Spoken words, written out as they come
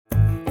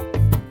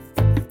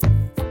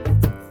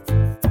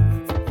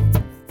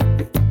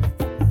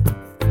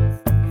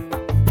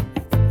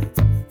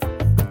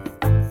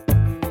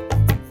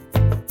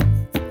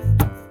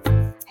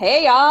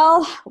Hey,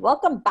 y'all.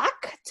 Welcome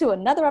back to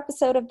another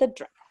episode of The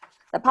Drip,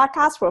 the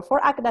podcast where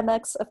four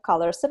academics of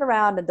color sit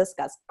around and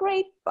discuss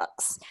great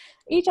books.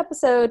 Each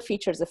episode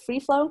features a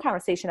free-flowing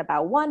conversation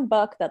about one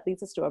book that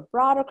leads us to a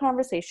broader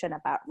conversation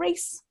about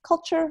race,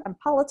 culture, and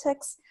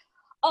politics,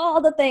 all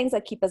the things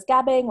that keep us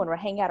gabbing when we're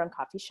hanging out in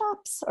coffee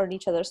shops or in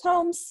each other's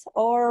homes,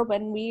 or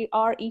when we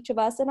are each of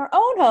us in our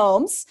own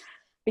homes,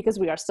 because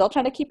we are still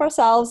trying to keep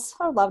ourselves,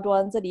 our loved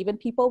ones, and even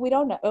people we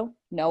don't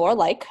know or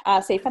like,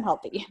 safe and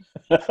healthy.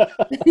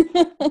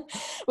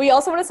 We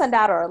also want to send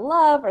out our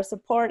love, our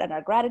support, and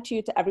our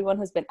gratitude to everyone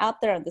who's been out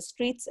there on the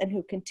streets and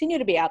who continue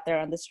to be out there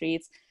on the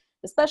streets,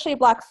 especially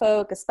Black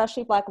folk,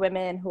 especially Black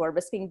women who are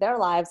risking their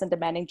lives and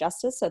demanding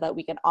justice so that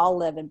we can all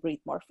live and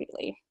breathe more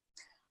freely.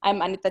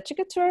 I'm Anita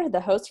Chikatur,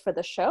 the host for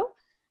the show,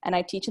 and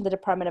I teach in the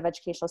Department of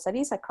Educational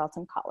Studies at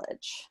Carleton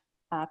College.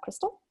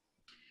 Crystal?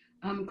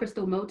 I'm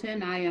Crystal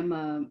Moten. I am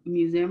a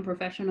museum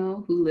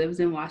professional who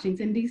lives in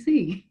Washington,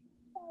 D.C.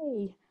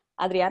 Hey.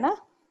 Adriana?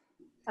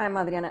 I'm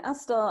Adriana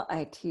Estel.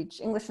 I teach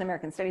English and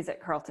American Studies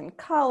at Carleton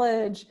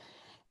College.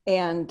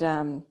 And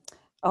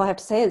all I have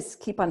to say is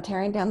keep on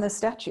tearing down those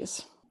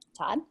statues.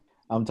 Todd?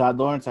 I'm Todd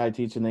Lawrence. I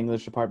teach in the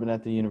English department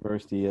at the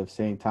University of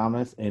St.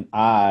 Thomas, and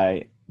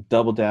I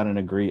double down and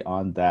agree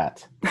on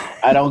that.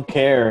 I don't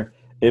care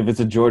if it's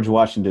a George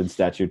Washington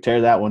statue. Tear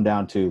that one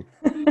down, too.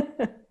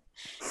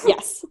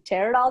 Yes,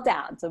 tear it all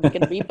down so we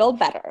can rebuild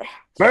better.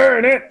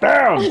 Burn it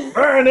down!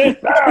 Burn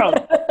it down!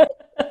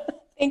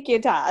 Thank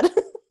you, Todd.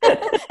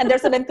 And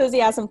there's some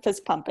enthusiasm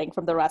fist pumping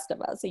from the rest of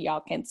us, so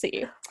y'all can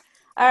see.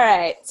 All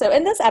right, so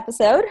in this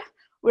episode,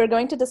 we're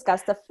going to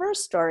discuss the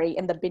first story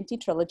in the BINTI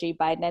trilogy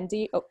by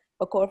Nnedi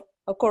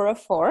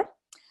Okorafor,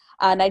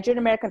 a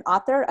Nigerian-American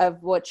author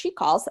of what she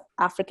calls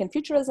African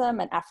futurism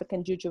and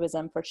African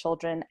Jujuism for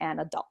children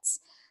and adults.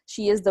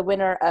 She is the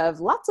winner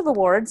of lots of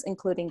awards,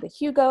 including the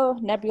Hugo,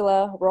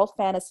 Nebula, World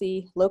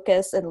Fantasy,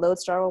 Locus, and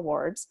Lodestar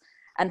Awards.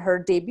 And her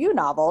debut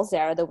novel,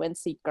 Zara the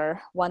Windseeker,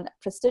 won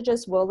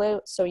prestigious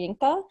Wole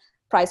Soyinka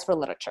Prize for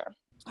Literature.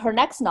 Her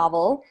next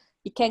novel,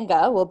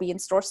 Ikenga, will be in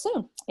store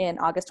soon in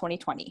August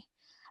 2020.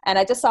 And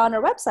I just saw on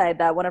her website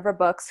that one of her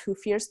books, Who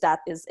Fears Death,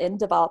 is in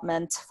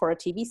development for a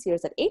TV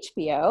series at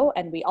HBO.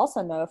 And we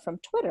also know from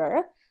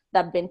Twitter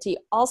that BINTI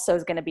also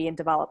is going to be in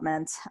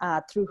development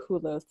through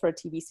Hulu for a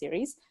TV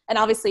series. And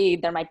obviously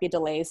there might be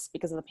delays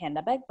because of the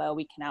pandemic, but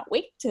we cannot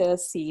wait to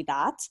see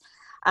that.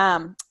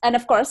 And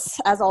of course,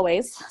 as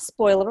always,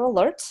 spoiler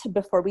alert,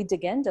 before we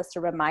dig in, just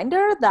a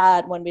reminder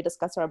that when we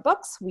discuss our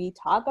books, we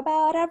talk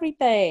about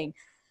everything.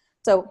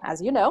 So as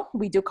you know,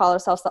 we do call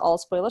ourselves the All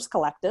Spoilers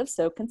Collective.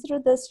 So consider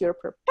this your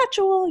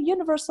perpetual,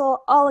 universal,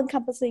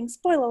 all-encompassing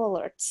spoiler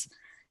alerts.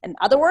 In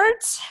other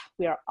words,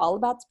 we are all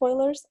about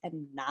spoilers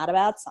and not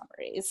about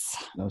summaries.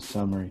 No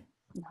summary.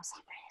 No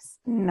summaries.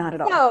 Not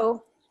at all.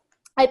 So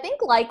I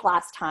think like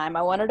last time,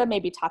 I wanted to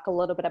maybe talk a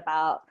little bit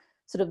about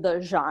sort of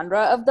the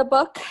genre of the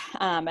book.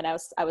 And I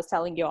was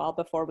telling you all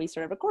before we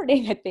started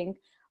recording, I think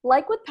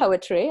like with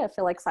poetry, I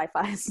feel like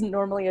sci-fi is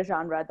normally a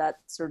genre that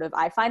sort of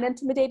I find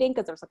intimidating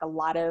because there's like a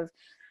lot of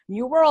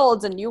new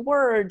worlds and new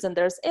words and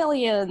there's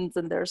aliens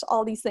and there's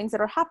all these things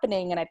that are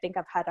happening. And I think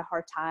I've had a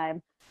hard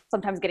time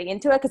sometimes getting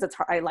into it because it's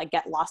hard, I like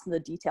get lost in the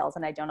details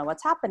and I don't know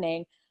what's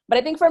happening. But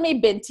I think for me,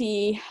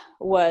 BINTI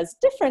was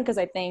different because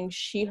I think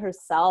she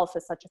herself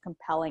is such a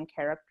compelling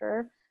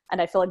character.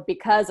 And I feel like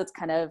because it's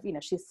kind of,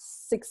 she's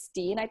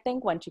 16, I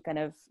think, when she kind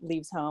of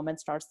leaves home and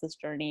starts this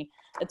journey,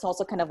 it's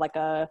also kind of like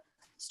a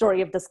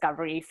story of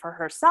discovery for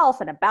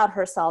herself and about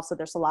herself. So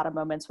there's a lot of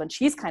moments when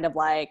she's kind of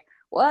like,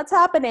 what's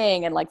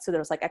happening? And like, so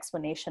there's like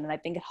explanation. And I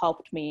think it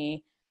helped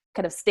me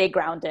kind of stay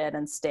grounded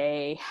and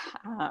stay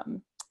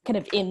kind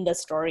of in the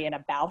story and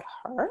about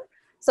her.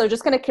 So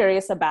just kind of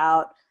curious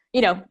about,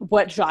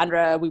 what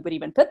genre we would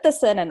even put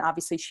this in. And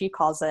obviously she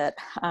calls it,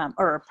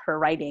 or her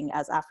writing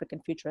as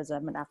African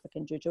futurism and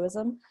African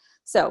Jujuism.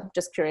 So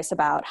just curious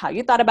about how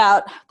you thought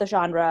about the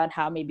genre and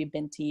how maybe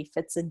BINTI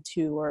fits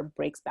into or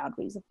breaks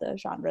boundaries of the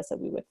genres that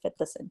we would fit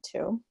this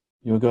into.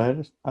 You want to go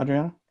ahead,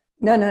 Adriana?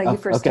 No, you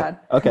first, okay. Todd.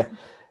 Okay.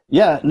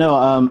 Yeah, no,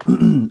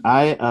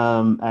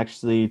 I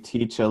actually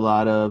teach a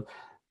lot of,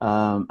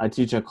 I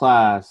teach a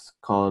class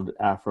called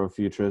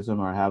Afrofuturism,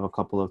 or I have a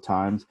couple of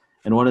times.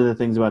 And one of the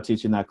things about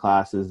teaching that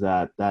class is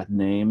that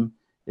name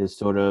is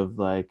sort of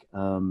like,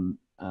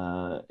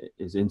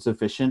 is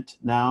insufficient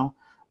now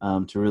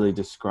to really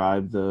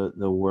describe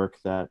the work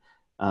that,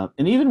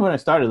 and even when I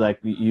started, like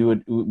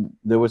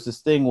there was this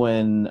thing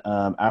when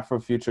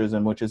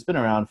Afrofuturism, which has been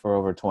around for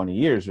over 20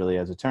 years really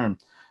as a term,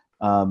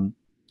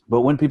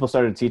 but when people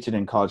started teaching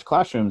in college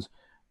classrooms,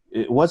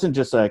 it wasn't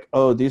just like,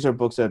 oh, these are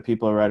books that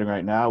people are writing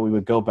right now. We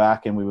would go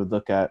back and we would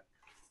look at,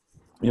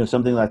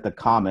 something like The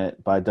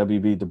Comet by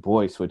W.B. Du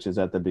Bois, which is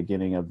at the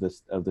beginning of the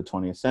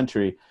 20th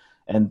century,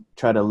 and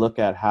try to look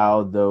at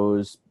how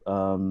those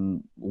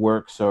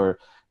works, or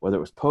whether it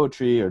was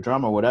poetry or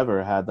drama or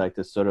whatever, had like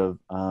this sort of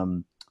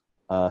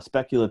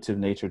speculative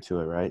nature to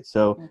it, right?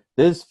 So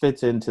this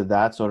fits into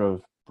that sort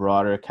of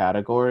broader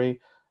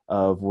category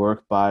of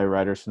work by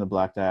writers from the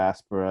Black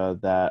diaspora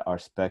that are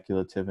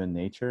speculative in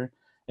nature.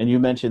 and you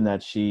mentioned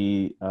that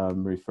she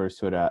refers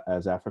to it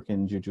as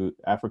African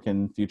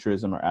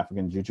futurism or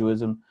African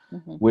Jujuism,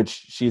 which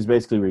she's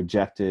basically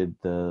rejected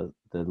the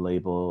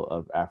label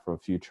of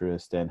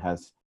Afrofuturist and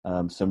has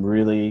some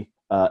really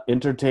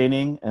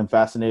entertaining and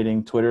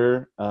fascinating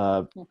Twitter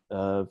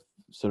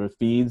sort of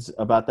feeds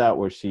about that,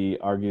 where she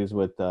argues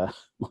with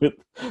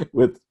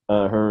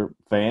her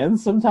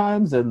fans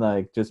sometimes, and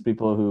like just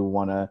people who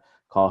want to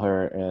call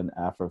her an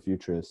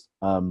Afrofuturist.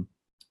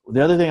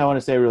 The other thing I want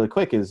to say really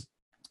quick is,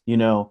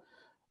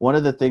 one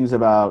of the things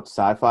about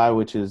sci-fi,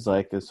 which is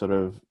like a sort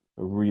of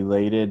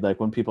related,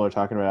 like when people are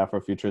talking about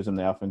Afrofuturism,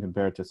 they often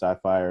compare it to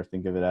sci-fi or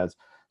think of it as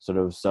sort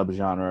of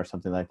subgenre or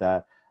something like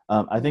that.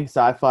 I think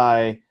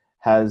sci-fi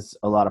has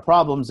a lot of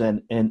problems,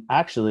 and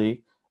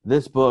actually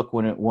this book,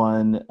 when it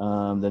won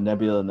the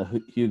Nebula and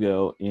the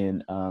Hugo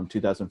in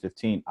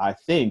 2015, I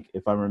think,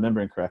 if I'm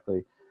remembering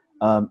correctly,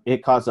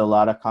 it caused a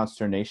lot of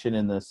consternation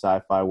in the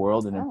sci-fi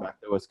world. And in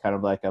fact, there was kind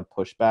of like a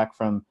pushback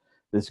from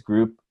this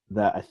group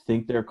that I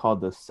think they're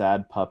called the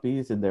Sad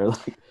Puppies. And they're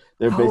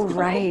basically,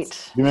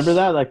 right. you remember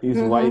that? Like these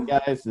white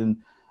guys and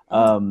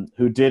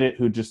who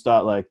just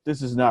thought like,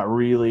 this is not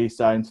really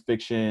science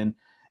fiction.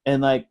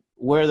 And like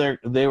where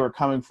they were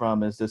coming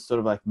from is this sort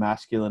of like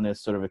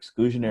masculinist, sort of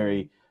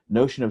exclusionary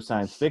notion of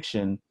science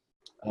fiction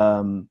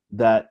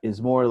that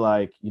is more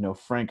like,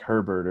 Frank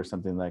Herbert or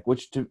something, like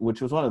which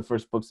was one of the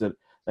first books that,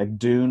 like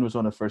Dune was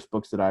one of the first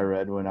books that I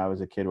read when I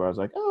was a kid, where I was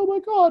like, oh my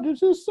God,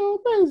 this is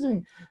so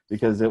amazing,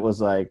 because it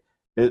was like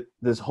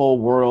this whole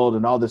world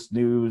and all this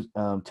new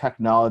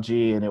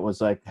technology, and it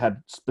was like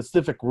had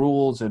specific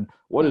rules and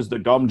what is the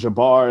Gom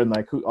Jabbar and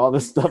like all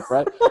this stuff,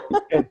 right?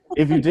 And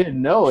if you didn't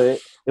know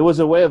it, it was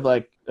a way of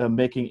like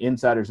making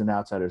insiders and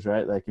outsiders,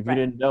 right? Like if you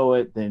didn't know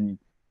it, then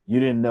you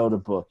didn't know the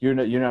book. You're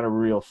not a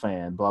real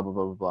fan. Blah blah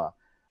blah blah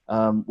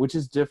blah. Which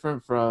is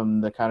different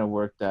from the kind of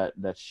work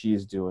that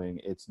she's doing.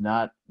 It's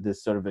not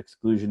this sort of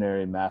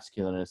exclusionary,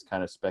 masculinist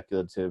kind of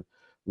speculative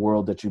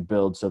world that you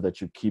build so that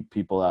you keep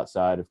people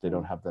outside if they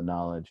don't have the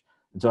knowledge.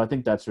 And so I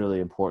think that's really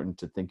important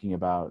to thinking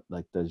about,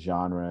 like the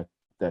genre,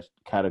 that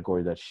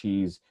category that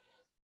she's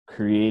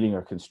creating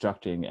or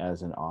constructing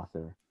as an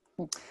author.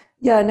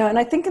 Yeah, no, and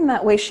I think in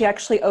that way she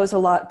actually owes a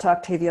lot to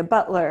Octavia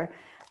Butler.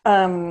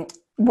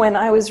 When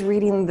I was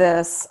reading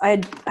this, I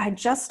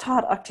just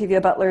taught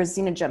Octavia Butler's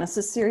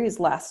Xenogenesis series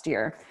last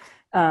year.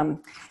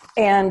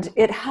 And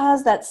it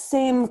has that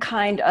same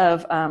kind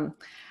of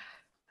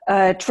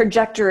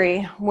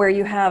trajectory where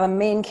you have a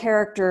main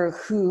character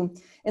who,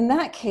 in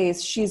that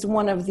case, she's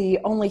one of the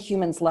only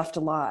humans left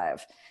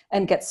alive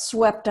and gets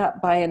swept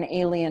up by an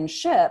alien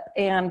ship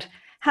and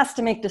has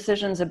to make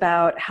decisions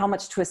about how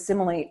much to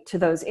assimilate to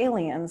those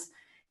aliens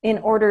in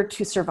order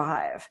to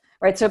survive.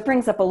 Right, so it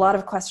brings up a lot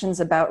of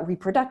questions about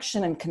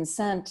reproduction and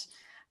consent,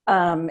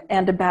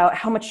 and about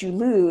how much you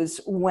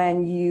lose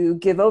when you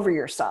give over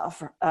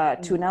yourself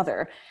to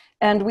another.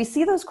 And we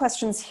see those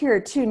questions here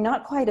too,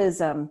 not quite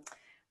as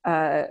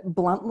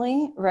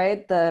bluntly,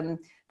 right? The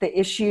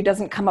issue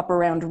doesn't come up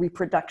around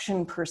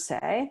reproduction per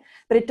se,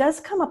 but it does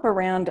come up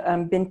around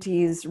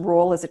Binti's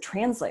role as a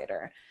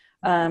translator.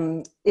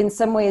 In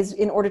some ways,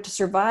 in order to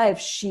survive,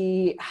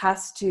 she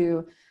has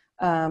to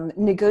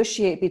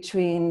negotiate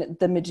between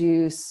the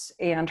Meduse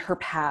and her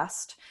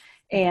past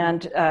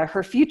and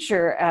her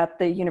future at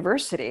the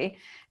university.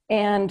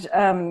 And,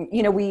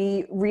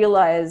 we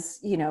realize,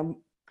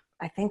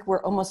 I think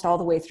we're almost all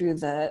the way through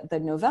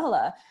the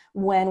novella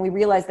when we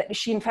realize that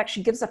she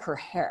gives up her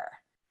hair,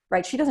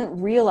 right? She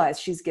doesn't realize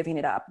she's giving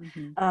it up.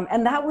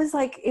 And that was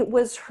like, it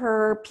was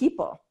her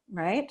people,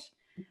 right?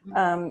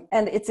 And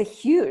it's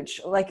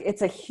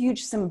a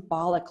huge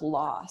symbolic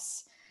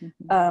loss.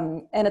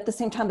 And at the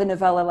same time, the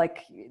novella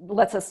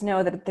lets us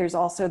know that there's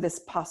also this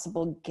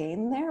possible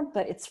gain there,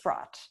 but it's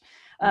fraught.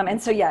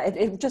 And so,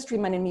 it just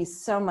reminded me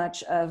so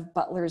much of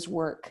Butler's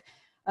work,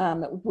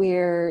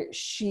 where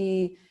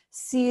she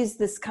sees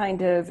this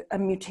kind of a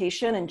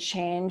mutation and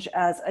change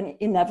as an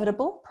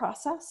inevitable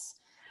process.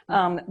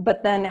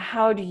 But then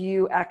how do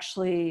you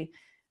actually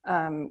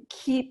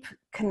keep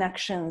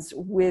connections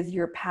with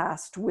your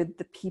past, with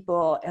the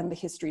people and the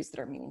histories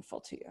that are meaningful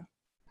to you?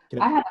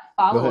 I had a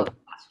follow-up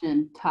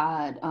question,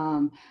 Todd.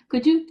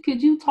 Could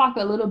you talk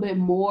a little bit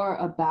more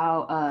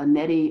about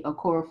Nnedi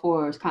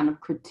Okorafor's kind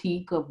of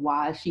critique of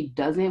why she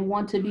doesn't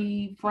want to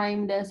be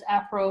framed as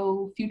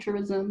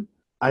Afrofuturism?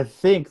 I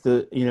think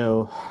that,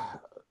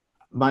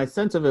 my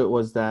sense of it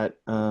was that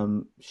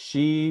so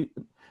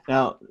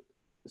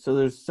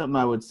there's something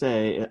I would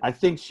say. I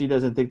think she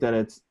doesn't think that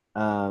it's,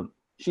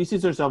 she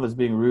sees herself as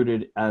being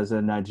rooted as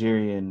a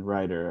Nigerian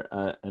writer,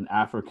 an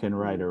African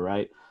writer,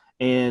 right?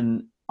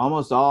 And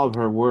almost all of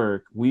her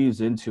work weaves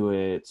into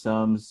it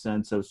some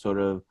sense of sort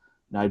of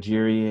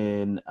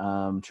Nigerian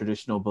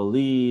traditional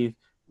belief,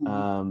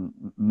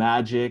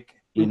 magic,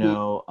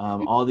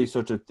 all these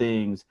sorts of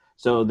things.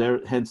 So there,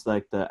 hence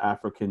like the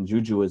African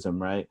Jujuism,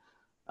 right?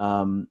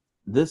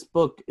 This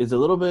book is a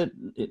little bit,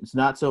 it's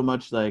not so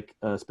much like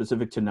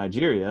specific to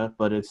Nigeria,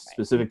 but it's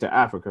specific to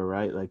Africa,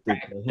 right? Like the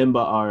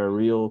Himba are a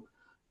real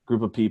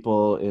group of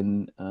people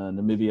in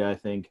Namibia, I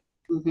think.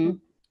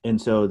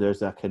 And so there's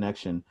that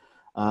connection.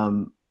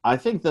 I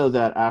think, though,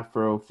 that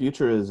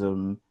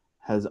Afrofuturism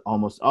has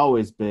almost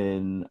always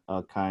been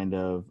a kind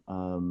of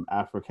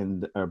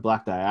African or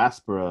Black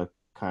diaspora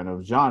kind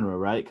of genre,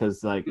 right?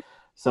 Because like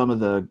some of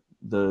the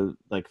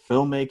like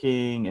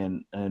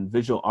filmmaking and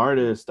visual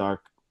artists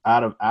are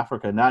out of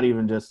Africa, not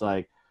even just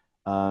like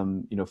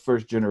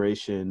first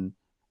generation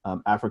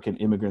African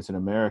immigrants in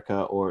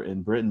America or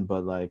in Britain,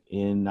 but like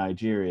in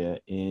Nigeria,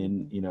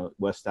 in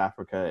West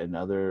Africa and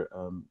other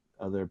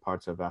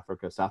parts of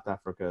Africa, South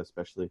Africa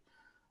especially.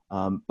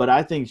 But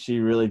I think she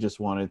really just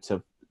wanted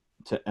to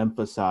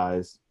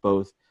emphasize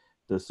both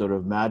the sort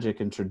of magic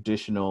and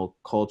traditional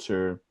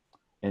culture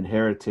and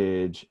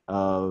heritage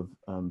of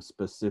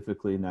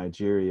specifically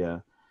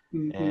Nigeria,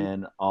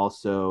 and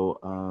also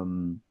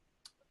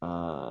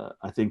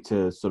I think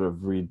to sort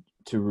of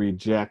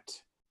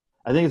reject.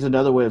 I think it's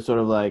another way of sort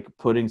of like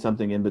putting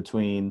something in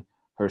between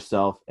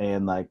herself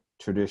and like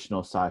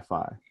traditional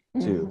sci-fi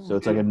too. So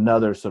it's like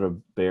another sort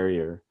of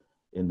barrier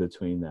in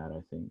between that,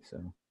 I think.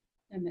 So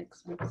that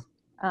makes sense.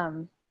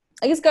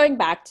 I guess going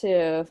back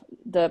to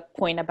the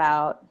point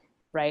about,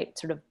 right,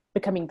 sort of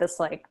becoming this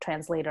like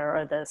translator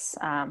or this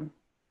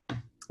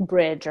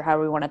bridge or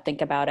however we want to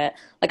think about it.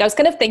 Like I was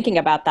kind of thinking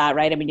about that,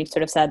 right? I mean, you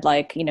sort of said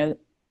like,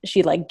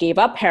 she like gave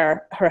up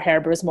her hair,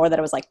 but it was more that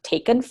it was like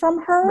taken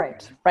from her,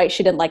 right?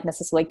 She didn't like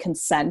necessarily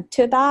consent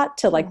to that,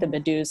 to like the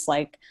Medusa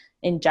like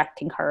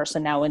injecting her. So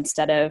now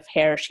instead of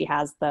hair, she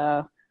has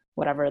the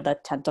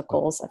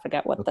tentacles. I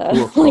forget what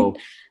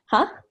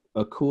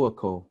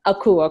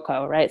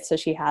Akuoko, right? So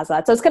she has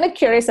that. So I was kind of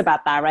curious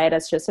about that, right?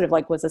 It's just sort of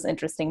like was this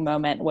interesting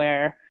moment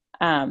where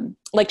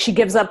like she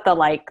gives up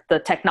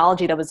the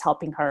technology that was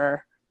helping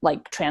her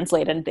like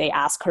translate, and they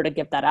ask her to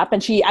give that up,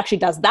 and she actually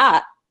does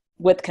that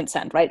with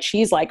consent, right?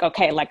 She's like,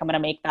 okay, like I'm going to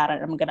make that,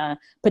 and I'm going to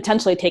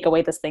potentially take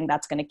away this thing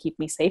that's going to keep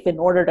me safe in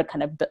order to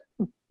kind of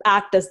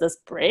act as this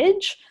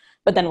bridge.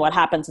 But then what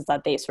happens is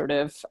that they sort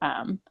of,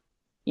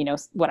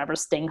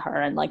 sting her,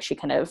 and like she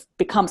kind of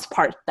becomes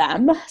part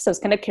them. So I was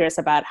kind of curious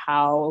about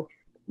how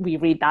we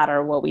read that,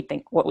 or what we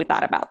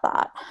thought about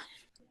that.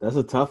 That's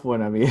a tough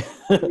one. I mean,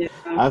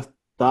 I've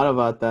thought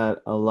about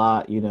that a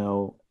lot,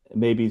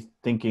 maybe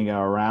thinking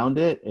around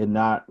it and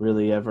not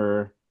really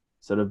ever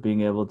sort of being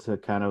able to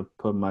kind of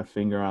put my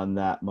finger on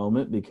that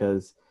moment,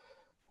 because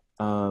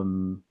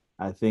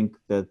I think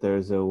that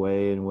there's a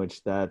way in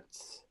which that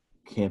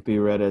can't be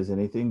read as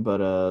anything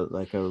but a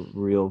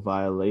real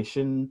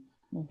violation,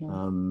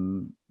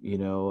 an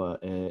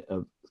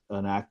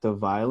act of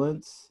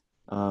violence.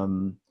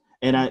 And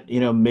I,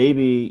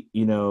 maybe,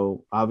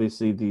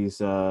 obviously these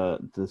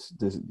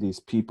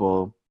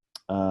people,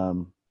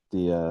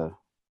 the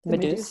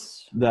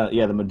Medusa.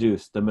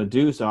 The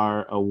Medusa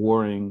are a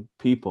warring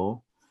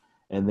people,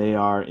 and they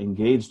are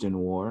engaged in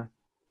war.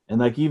 And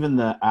like even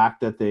the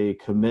act that they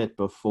commit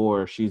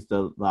before she's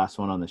the last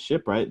one on the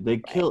ship, right? They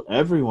kill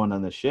everyone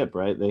on the ship,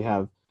 right? They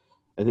have,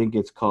 I think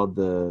it's called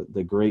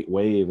the Great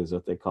Wave is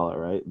what they call it,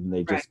 right? And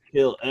they just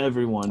kill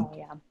everyone. Oh,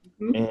 yeah.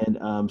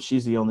 And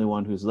she's the only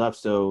one who's left.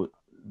 So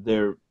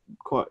they're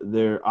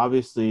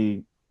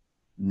obviously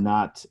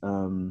not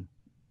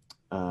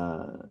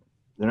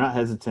they're not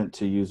hesitant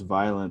to use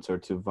violence or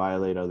to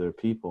violate other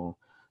people,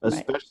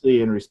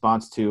 especially in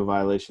response to a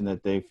violation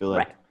that they feel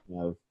like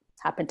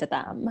happened to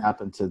them.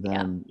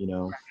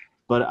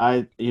 But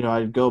I'd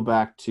go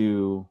back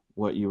to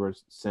what you were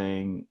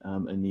saying,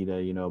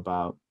 Anita,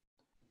 about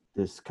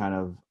this kind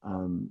of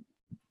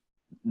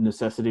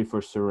necessity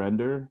for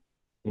surrender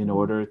in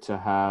order to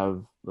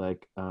have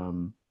like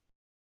some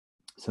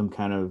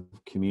kind of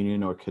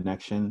communion or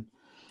connection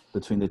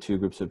between the two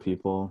groups of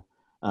people.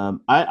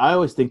 I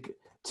always think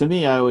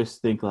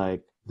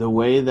like the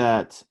way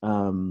that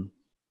the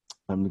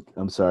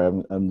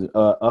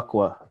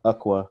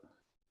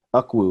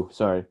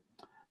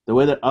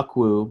way that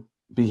Ukwu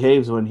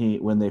behaves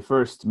when they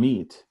first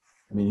meet.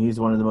 I mean, he's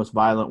one of the most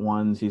violent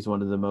ones. He's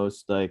one of the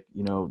most like,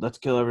 let's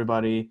kill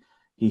everybody.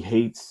 He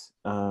hates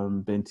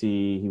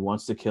Binti. He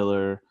wants to kill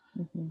her.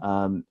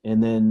 And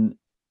then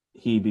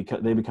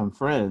they become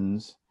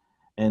friends.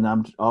 And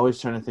I'm always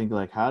trying to think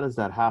like, how does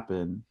that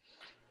happen?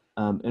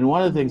 And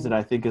one of the things that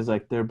I think is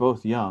like they're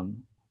both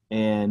young,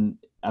 and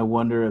I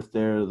wonder if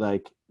they're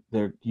like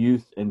their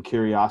youth and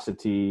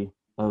curiosity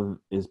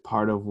is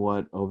part of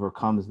what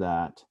overcomes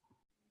that.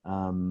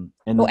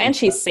 And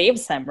she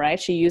saves him, right?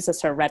 She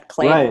uses her red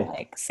clay to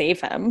like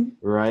save him.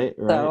 Right.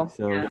 So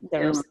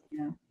there's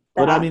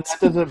but I mean, that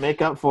doesn't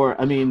make up for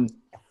that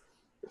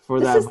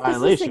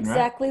violation. This is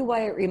exactly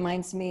why it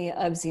reminds me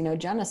of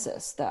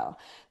Xenogenesis, though.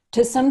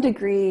 To some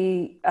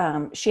degree,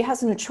 she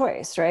has no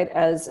choice, right?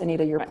 As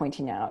Anita, you're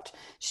pointing out,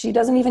 she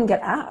doesn't even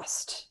get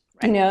asked.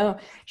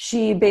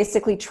 She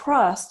basically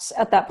trusts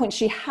at that point.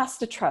 She has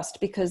to trust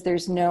because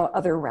there's no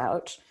other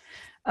route.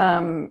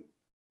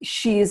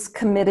 She's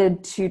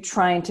committed to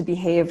trying to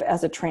behave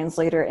as a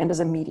translator and as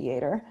a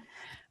mediator.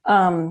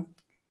 And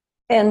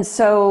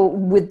so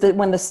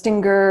when the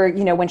stinger,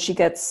 when she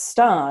gets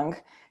stung,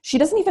 she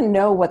doesn't even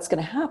know what's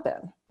going to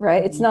happen,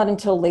 right? It's not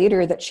until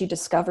later that she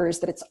discovers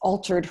that it's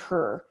altered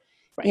her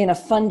in a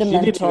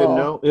fundamental. She didn't even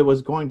know it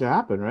was going to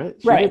happen,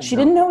 right? She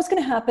didn't know it was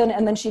going to happen,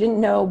 and then she didn't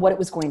know what it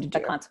was going to do.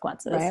 The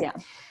consequences, right?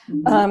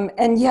 yeah.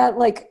 And yet,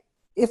 like,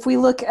 if we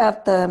look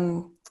at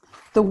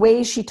the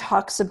way she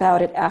talks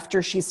about it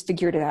after she's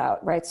figured it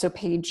out, right? So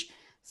page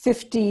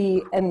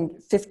 50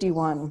 and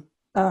 51.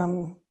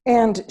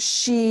 And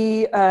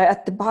she,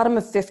 at the bottom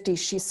of 50,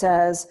 she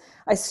says,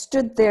 I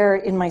stood there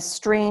in my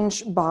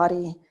strange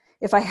body.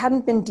 If I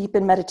hadn't been deep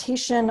in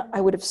meditation,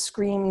 I would have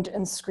screamed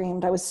and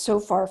screamed. I was so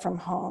far from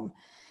home.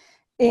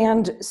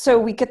 And so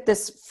we get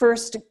this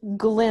first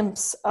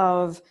glimpse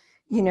of,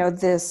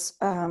 this,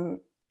 and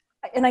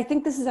I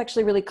think this is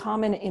actually really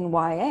common in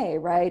YA,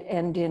 right?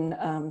 And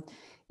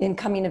in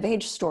coming of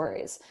age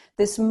stories,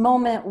 this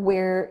moment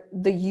where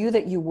the you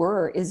that you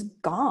were is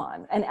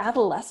gone, and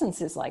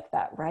adolescence is like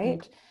that,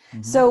 right?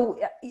 Mm-hmm. So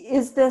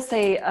is this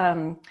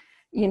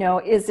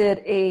is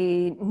it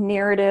a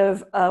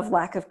narrative of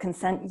lack of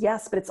consent?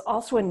 Yes, but it's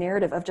also a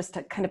narrative of just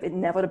a kind of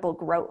inevitable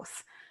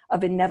growth,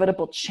 of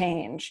inevitable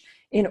change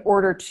in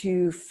order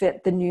to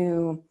fit the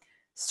new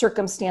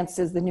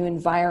circumstances, the new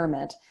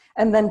environment.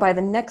 And then by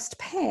the next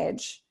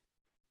page,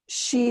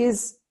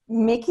 she's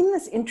making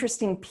this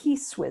interesting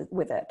piece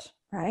with it,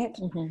 right?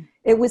 Mm-hmm.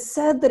 It was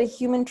said that a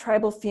human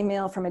tribal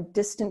female from a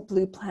distant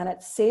blue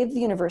planet saved the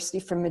university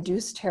from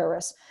Medusa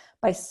terrorists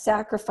by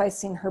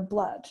sacrificing her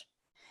blood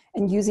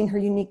and using her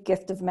unique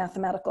gift of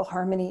mathematical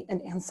harmony and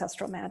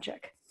ancestral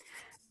magic.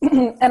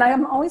 And I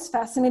am always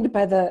fascinated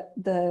by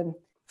the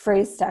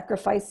phrase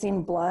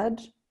sacrificing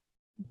blood,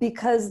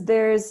 because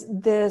there's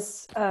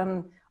this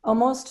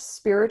almost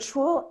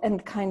spiritual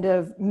and kind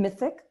of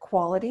mythic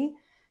quality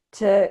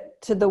to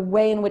the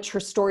way in which her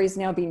story is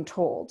now being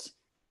told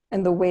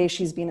and the way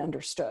she's being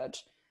understood,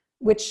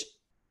 which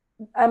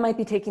I might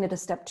be taking it a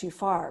step too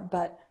far,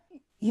 but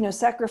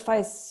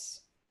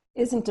sacrifice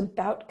isn't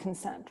about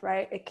consent,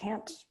 right? It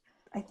can't,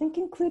 I think,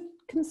 include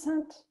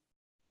consent.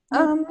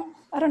 I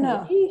don't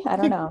know. I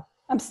don't know.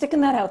 I'm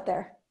sticking that out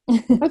there.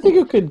 I think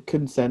you could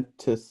consent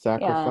to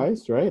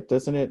sacrifice, right?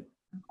 Doesn't it?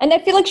 And I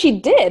feel like she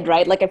did,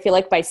 right? Like, I feel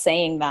like by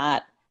saying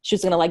that she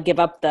was going to like give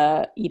up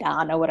the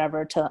Iran or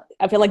whatever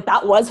I feel like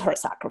that was her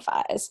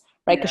sacrifice,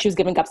 right? Because she was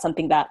giving up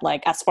something that,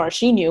 like, as far as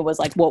she knew, was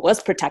like what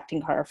was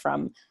protecting her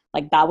from,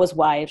 like, that was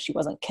why she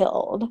wasn't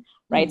killed,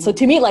 right? Mm-hmm. So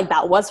to me, like,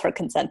 that was her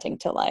consenting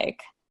to like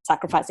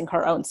sacrificing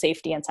her own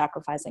safety and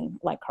sacrificing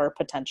like her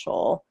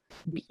potential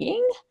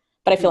being.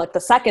 But I feel like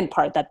the second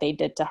part that they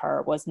did to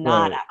her was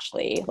not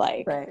actually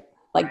like,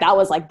 like that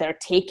was like they're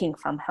taking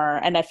from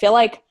her. And I feel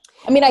like,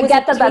 I mean, I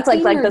get that that's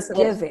like this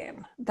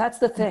giving. That's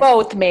the thing.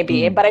 Both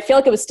maybe, but I feel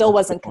like it still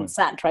wasn't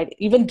consent, right?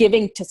 Even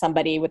giving to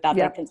somebody without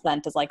their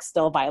consent is like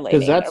still violating.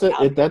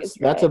 Because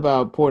that's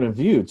about point of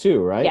view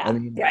too, right? Yeah. I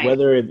mean,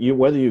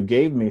 whether you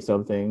gave me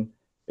something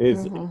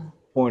is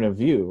point of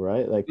view,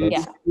 right? Like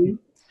that's,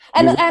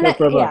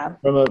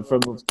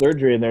 from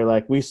surgery, and they're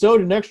like, we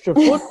sewed an extra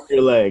foot in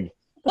your leg.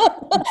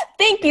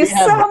 Thank you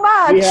so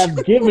much. We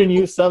have given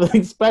you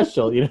something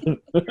special,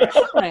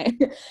 Right.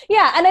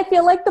 Yeah. And I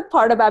feel like the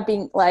part about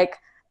being like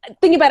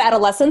thinking about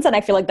adolescence, and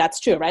I feel like that's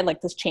true, right?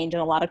 Like this change,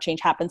 and a lot of change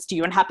happens to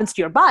you and happens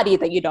to your body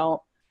that you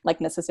don't like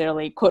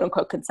necessarily quote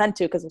unquote consent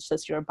to, because it's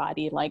just your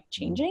body like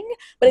changing.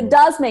 But it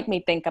does make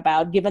me think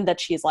about, given that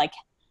she's like,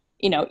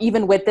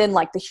 even within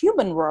like the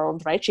human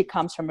world, right? She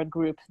comes from a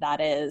group that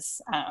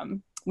is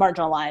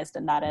marginalized,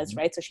 and that is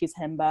right. So she's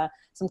Himba.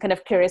 So I'm kind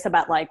of curious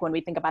about like when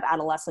we think about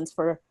adolescence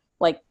for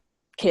like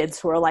kids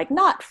who are like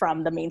not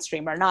from the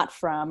mainstream or not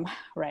from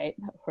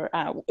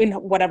in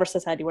whatever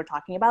society we're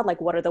talking about, like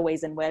what are the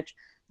ways in which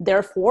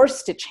they're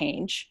forced to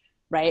change,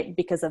 right?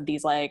 Because of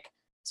these like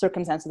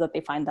circumstances that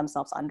they find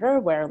themselves under,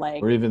 where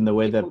like, or even the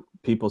way that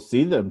people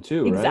see them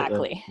too,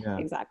 exactly, right?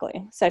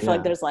 Exactly. So I feel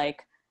like there's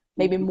like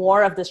maybe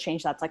more of this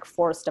change that's like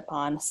forced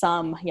upon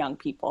some young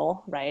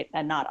people, right?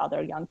 And not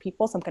other young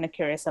people. So I'm kind of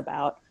curious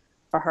about,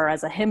 for her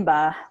as a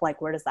Himba,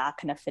 like where does that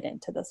kind of fit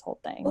into this whole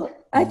thing? Well,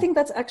 I think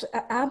that's actually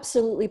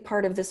absolutely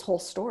part of this whole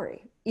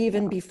story,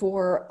 even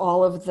before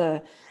all of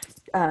the,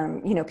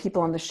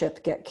 people on the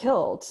ship get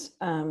killed.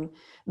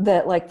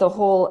 That like the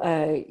whole,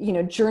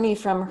 journey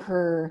from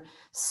her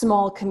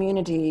small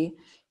community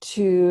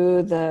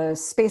to the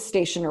space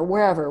station or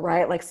wherever,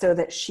 right? Like so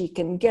that she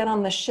can get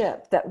on the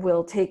ship that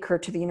will take her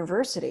to the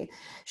university.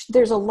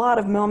 There's a lot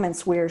of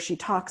moments where she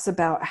talks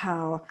about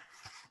how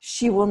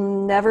she will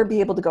never be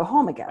able to go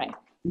home again, right.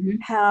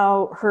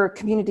 How her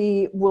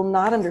community will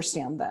not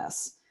understand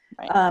this.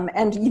 Right.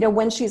 And,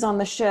 when she's on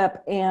the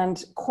ship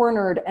and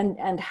cornered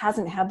and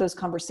hasn't had those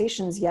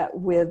conversations yet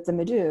with the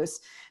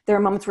Medusa, there are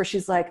moments where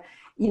she's like,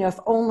 if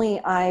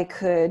only I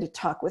could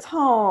talk with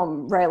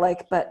home, right?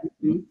 Like, but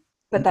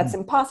that's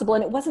impossible.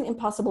 And it wasn't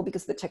impossible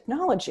because of the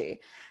technology,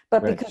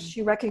 but because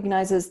she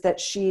recognizes that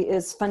she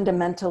is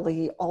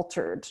fundamentally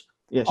altered.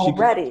 Yeah, she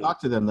can talk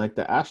to them. Like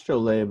the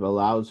astrolabe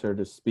allows her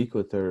to speak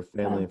with her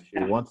family if she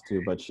wants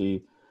to, but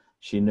she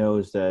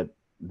knows that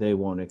they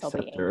won't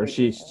accept her, or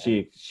she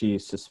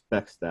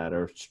suspects that,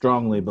 or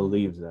strongly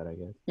believes that, I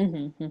guess.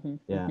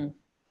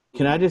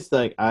 Can I just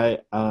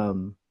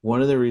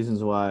one of the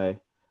reasons why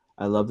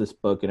I love this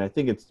book, and I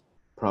think it's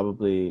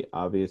probably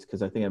obvious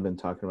because I think I've been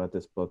talking about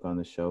this book on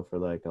the show for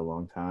like a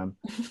long time.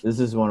 This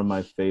is one of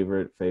my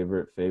favorite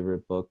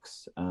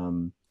books.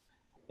 And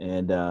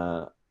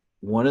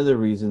one of the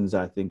reasons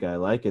I think I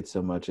like it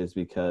so much is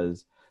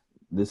because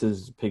this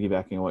is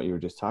piggybacking on what you were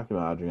just talking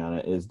about,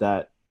 Adriana, is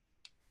that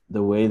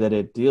the way that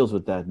it deals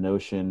with that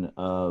notion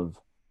of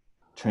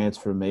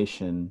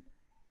transformation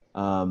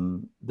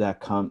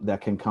that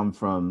can come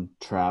from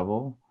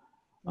travel,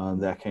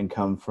 that can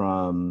come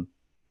from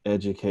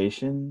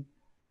education,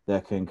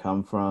 that can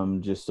come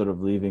from just sort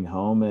of leaving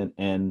home,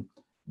 and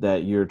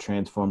that you're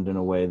transformed in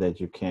a way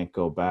that you can't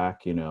go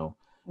back, you know.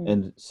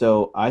 And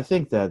so I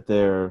think that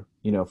there,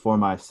 you know, for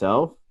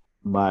myself,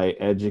 my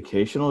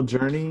educational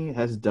journey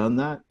has done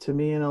that to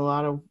me in a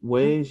lot of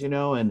ways, you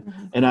know, and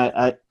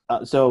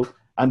so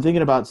I'm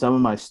thinking about some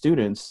of my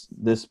students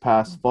this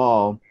past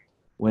fall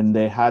when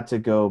they had to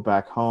go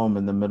back home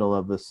in the middle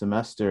of the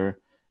semester,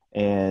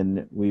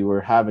 and we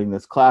were having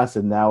this class,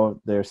 and now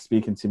they're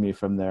speaking to me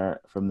from their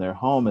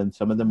home, and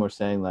some of them were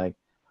saying like,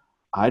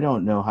 I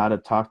don't know how to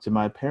talk to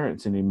my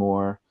parents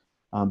anymore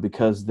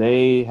because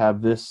they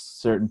have this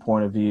certain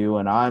point of view,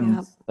 and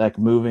I'm like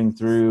moving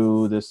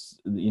through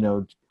this, you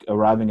know,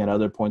 arriving at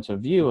other points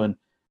of view, and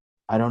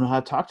I don't know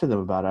how to talk to them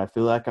about it. I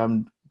feel like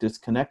I'm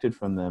disconnected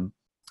from them,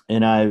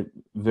 and I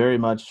very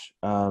much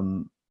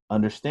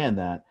understand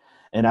that.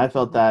 And I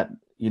felt that,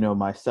 you know,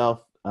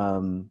 myself,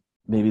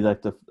 maybe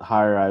like the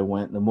higher I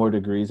went, the more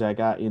degrees I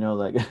got, you know,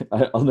 like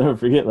I'll never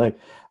forget, like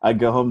I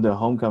go home to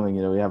homecoming,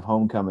 you know, we have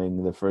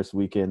homecoming the first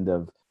weekend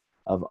of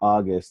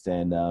August.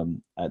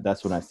 And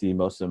that's when I see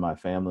most of my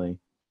family.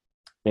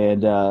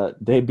 And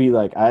they'd be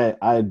like,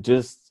 I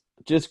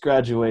just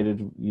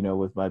graduated, you know,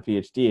 with my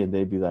PhD, and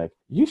they'd be like,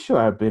 you sure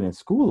I've been in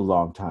school a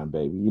long time,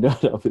 baby, you know.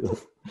 I'll be like,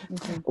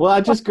 well,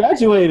 I just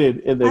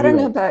graduated. And I don't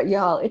know about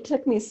y'all, it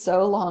took me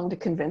so long to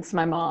convince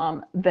my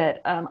mom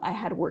that I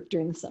had work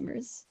during the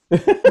summers,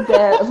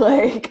 that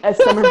like a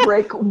summer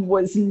break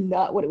was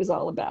not what it was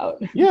all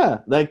about. Yeah,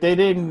 like they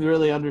didn't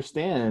really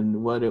understand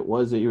what it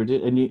was that you were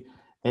doing,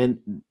 and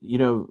you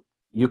know,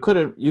 you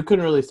couldn't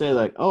really say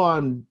like, oh,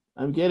 I'm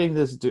getting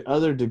this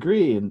other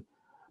degree, and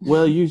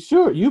well,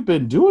 you've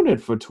been doing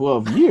it for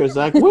 12 years.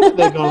 Like, when are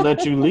they gonna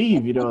let you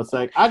leave? You know, it's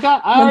like I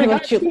already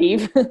let you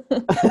leave.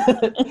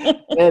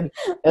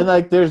 and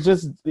like there's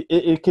just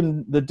it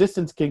can, the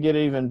distance can get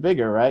even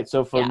bigger, right?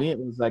 So for me, it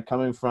was like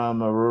coming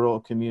from a rural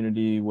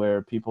community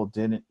where people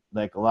didn't,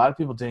 like, a lot of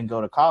people didn't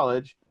go to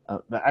college.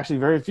 Actually,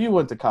 very few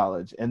went to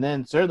college, and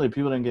then certainly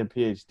people didn't get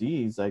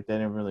PhDs. Like, they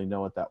didn't really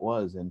know what that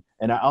was. And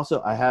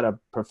I had a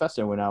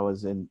professor when I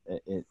was in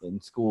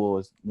school.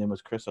 His name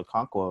was Chris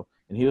Okonkwo,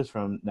 and he was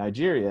from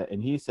Nigeria.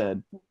 And he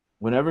said,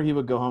 whenever he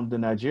would go home to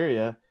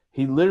Nigeria,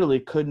 he literally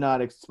could not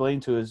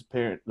explain to his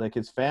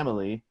his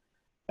family,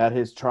 at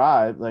his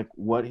tribe, like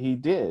what he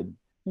did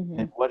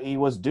and what he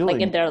was doing,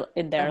 like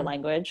in their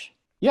language.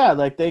 Yeah,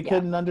 like they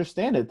couldn't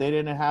understand it. They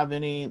didn't have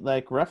any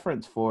like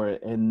reference for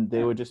it, and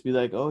they would just be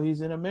like, "Oh, he's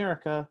in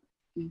America,"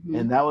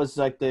 and that was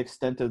like the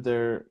extent of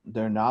their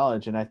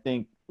knowledge. And I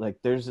think like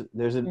there's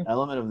an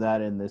element of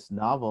that in this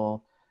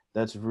novel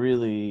that's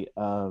really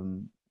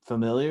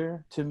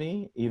familiar to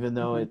me, even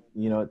though it,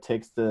 you know, it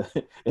takes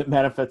it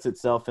manifests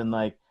itself in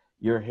like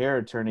your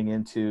hair turning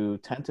into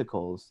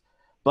tentacles,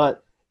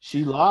 but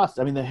she lost.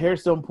 I mean, the hair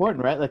is so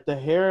important, right? Like the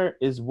hair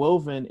is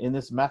woven in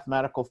this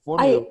mathematical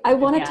formula. I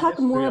want to talk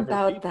more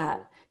about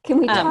that. Can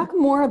we talk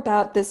more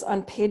about this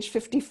on page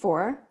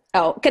 54?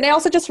 Oh, can I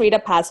also just read a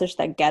passage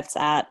that gets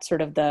at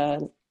sort of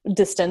the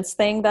distance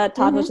thing that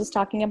Todd was just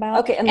talking about?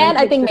 Okay, and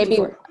I think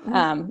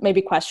 54.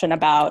 maybe question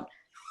about,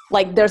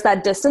 like, there's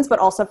that distance, but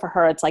also for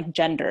her, it's like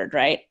gendered,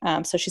 right?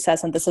 So she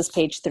says, and this is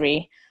page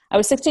 3, I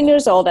was 16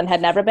 years old and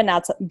had never been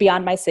out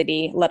beyond my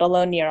city, let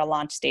alone near a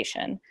launch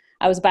station.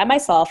 I was by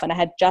myself and I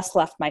had just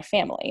left my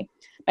family.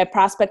 My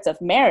prospects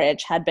of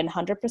marriage had been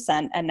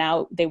 100% and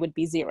now they would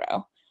be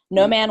 0.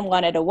 No man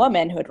wanted a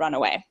woman who had run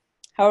away.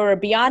 However,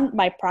 beyond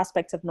my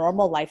prospects of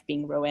normal life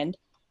being ruined,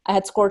 I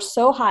had scored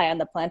so high on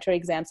the planetary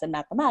exams in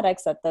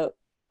mathematics that the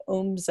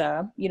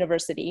UMSA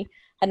University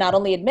had not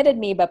only admitted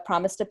me, but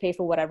promised to pay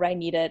for whatever I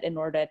needed in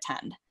order to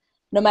attend.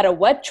 No matter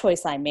what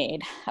choice I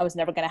made, I was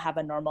never going to have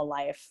a normal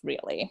life,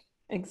 really.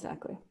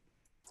 Exactly.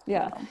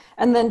 Yeah.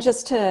 And then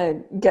just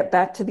to get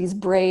back to these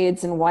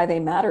braids and why they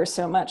matter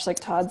so much, like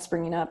Todd's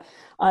bringing up,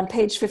 on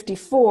page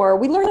 54,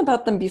 we learn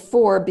about them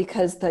before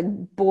because the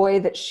boy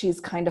that she's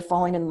kind of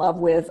falling in love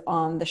with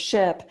on the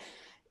ship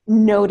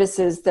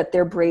notices that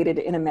they're braided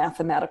in a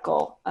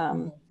mathematical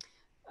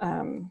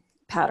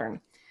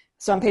pattern.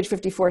 So on page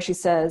 54, she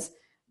says,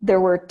 there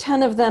were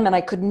 10 of them and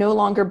I could no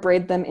longer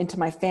braid them into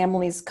my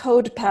family's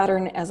code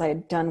pattern as I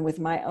had done with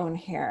my own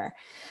hair.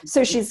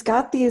 So she's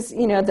got these,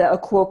 you know, the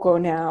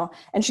Okorafor now,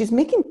 and she's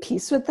making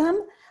peace with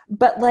them,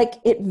 but like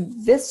it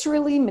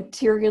viscerally,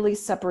 materially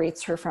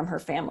separates her from her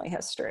family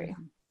history.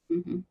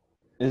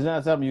 It's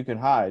not something you can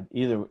hide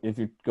either. If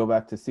you go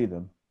back to see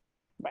them,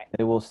 right,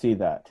 they will see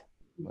that,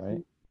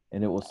 right?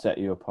 And it will set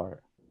you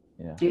apart.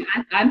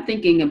 I'm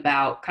thinking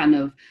about kind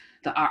of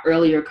our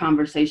earlier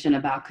conversation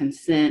about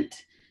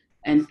consent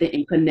and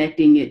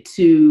connecting it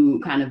to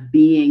kind of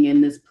being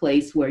in this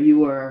place where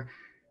you are,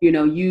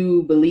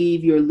 you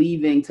believe you're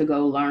leaving to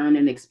go learn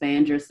and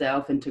expand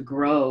yourself and to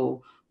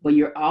grow, but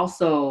you're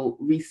also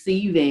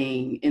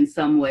receiving in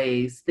some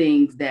ways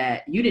things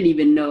that you didn't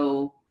even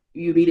know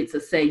you needed to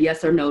say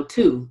yes or no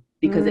to,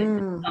 because it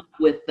comes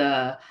with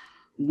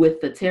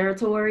the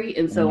territory.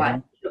 And so I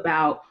think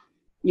about,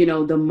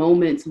 the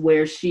moments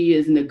where she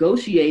is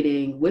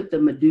negotiating with the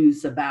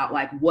Medusa about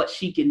like what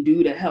she can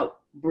do to help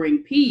bring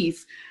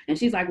peace. And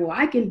she's like, well,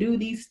 I can do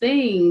these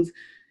things,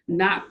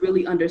 not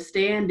really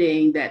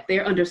understanding that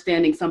they're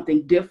understanding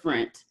something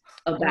different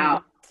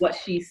about what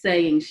she's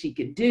saying she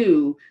could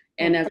do.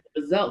 And as a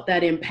result,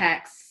 that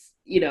impacts,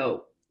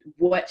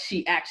 what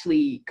she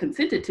actually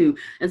consented to.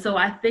 And so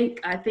I think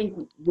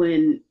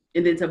when,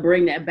 and then to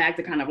bring that back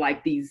to kind of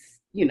like these,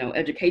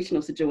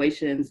 educational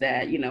situations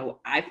that,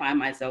 I find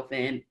myself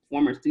in,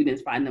 former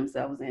students find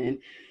themselves in,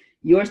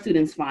 your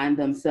students find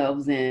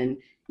themselves in,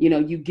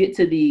 you get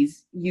to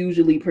these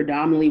usually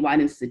predominantly white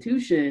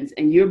institutions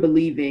and you're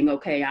believing,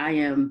 okay, I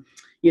am,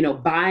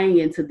 buying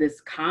into this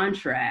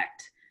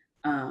contract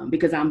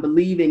because I'm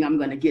believing I'm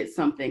going to get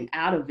something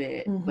out of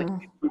it, but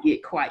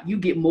you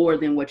get more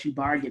than what you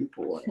bargained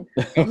for.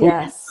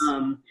 Yes.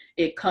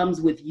 It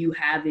comes with you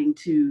having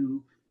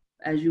to,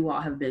 as you all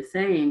have been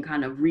saying,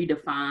 kind of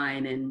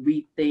redefine and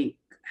rethink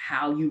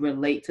how you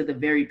relate to the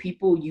very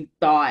people you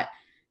thought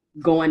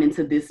going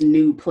into this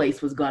new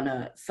place was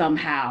gonna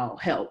somehow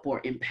help or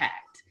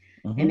impact.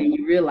 And then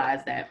you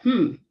realize that,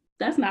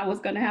 that's not what's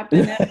gonna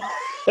happen.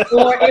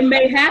 Or it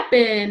may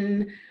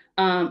happen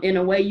in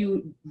a way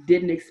you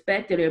didn't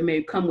expect it, or it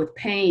may come with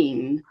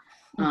pain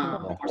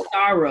or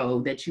sorrow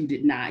that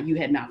you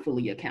had not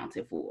fully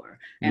accounted for.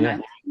 And I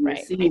think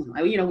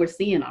we're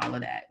seeing all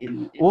of that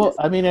in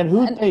and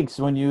who thinks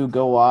when you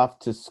go off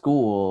to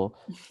school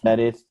that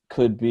it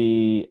could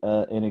be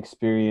an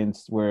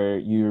experience where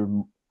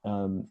you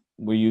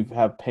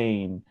have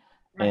pain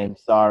and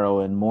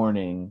sorrow and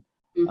mourning,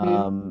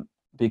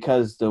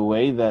 because the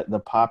way that the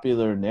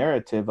popular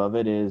narrative of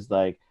it is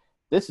like,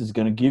 this is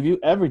going to give you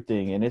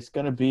everything, and it's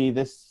going to be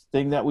this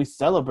thing that we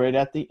celebrate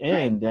at the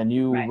end, and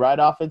you ride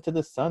off into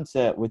the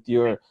sunset with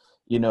your,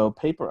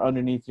 paper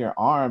underneath your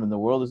arm, and the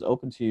world is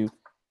open to you.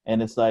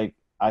 And it's like,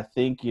 I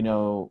think,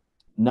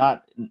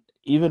 not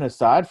even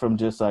aside from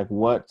just like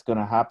what's going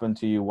to happen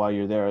to you while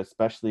you're there,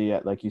 especially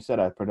at, like you said,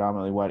 at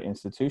predominantly white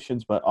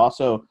institutions, but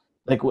also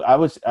like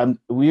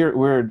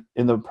we're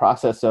in the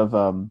process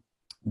of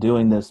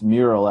doing this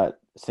mural at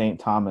St.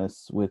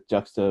 Thomas with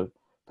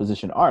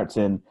juxtaposition arts,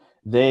 and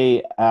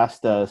they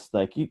asked us,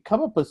 like, you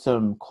come up with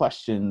some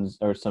questions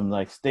or some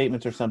like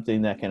statements or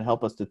something that can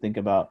help us to think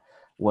about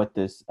what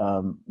this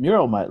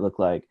mural might look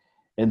like.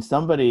 And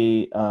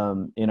somebody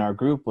in our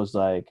group was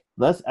like,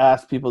 let's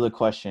ask people the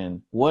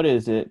question, what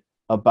is it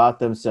about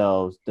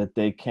themselves that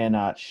they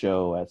cannot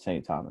show at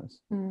St. Thomas?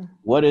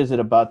 What is it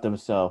about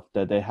themselves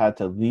that they had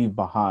to leave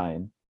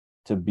behind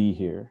to be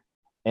here?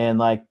 And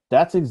like,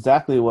 that's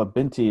exactly what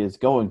BINTI is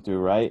going through,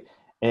 right?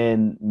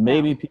 And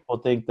maybe people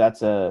think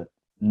that's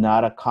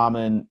not a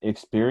common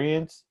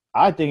experience.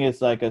 I think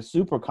it's like a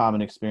super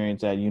common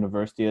experience at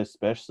university,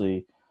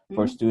 especially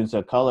for students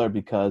of color,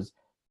 because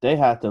they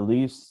have to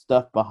leave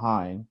stuff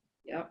behind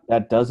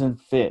that doesn't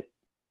fit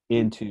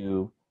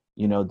into,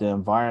 the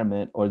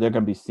environment, or they're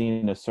going to be seen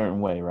in a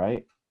certain way,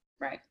 right?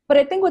 Right. But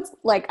I think what's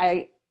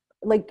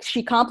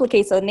she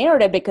complicates the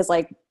narrative because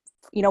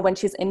when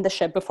she's in the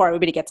ship before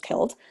everybody gets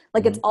killed,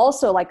 it's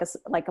also like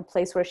a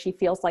place where she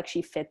feels like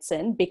she fits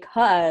in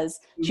because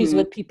she's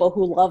with people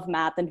who love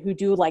math and who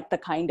do like the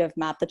kind of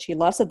math that she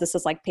loves. So this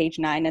is like page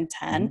 9 and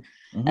 10.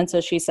 And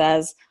so she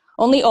says,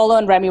 only Olo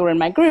and Remy were in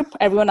my group.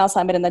 Everyone else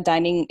I met in the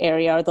dining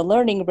area or the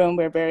learning room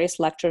where various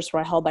lectures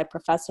were held by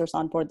professors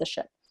on board the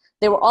ship.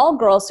 They were all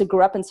girls who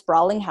grew up in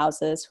sprawling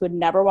houses, who had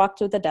never walked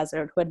through the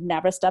desert, who had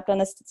never stepped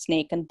on a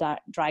snake and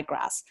dry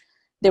grass.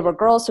 They were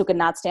girls who could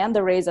not stand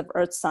the rays of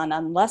Earth's sun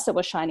unless it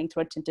was shining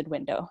through a tinted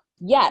window.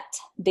 Yet,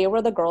 they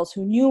were the girls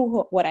who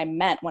knew what I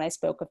meant when I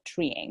spoke of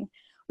treeing.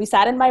 We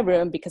sat in my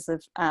room because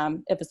it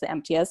was the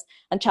emptiest,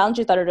 and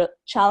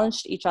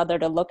challenged each other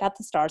to look at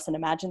the stars and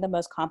imagine the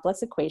most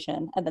complex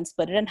equation, and then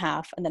split it in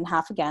half, and then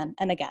half again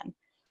and again.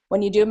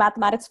 When you do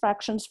mathematics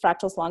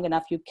fractals long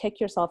enough, you kick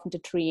yourself into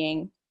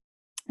treeing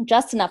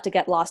just enough to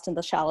get lost in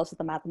the shallows of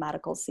the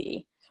mathematical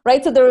sea.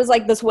 Right. So there was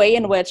like this way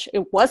in which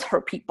it was her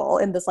people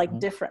in this like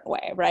different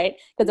way. Right.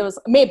 Because there was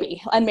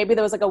maybe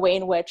there was like a way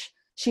in which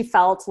she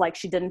felt like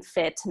she didn't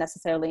fit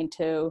necessarily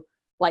into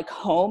like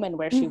home and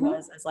where she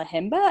was as a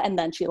himba. And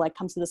then she like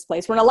comes to this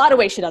place where in a lot of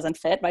ways she doesn't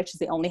fit. Right. She's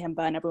the only himba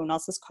and everyone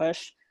else is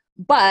kush.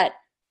 But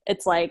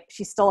it's like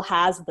she still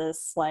has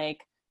this like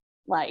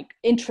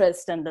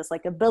interest and this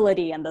like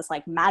ability and this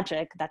like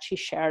magic that she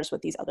shares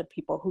with these other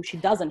people who she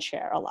doesn't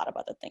share a lot of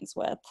other things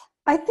with.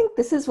 I think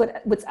this is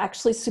what's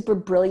actually super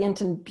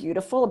brilliant and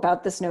beautiful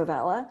about this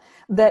novella,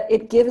 that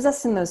it gives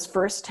us in those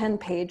first 10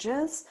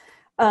 pages,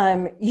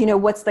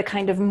 what's the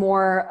kind of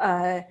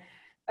more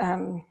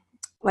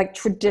like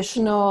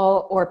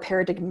traditional or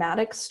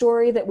paradigmatic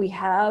story that we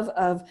have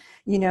of,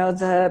 you know,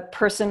 the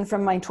person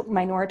from my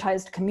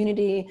minoritized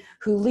community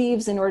who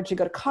leaves in order to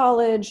go to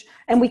college.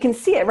 And we can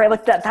see it, right?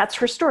 Like that's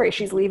her story.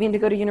 She's leaving to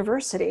go to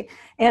university.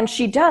 And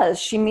she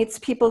meets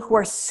people who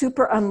are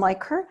super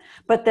unlike her,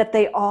 but that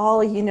they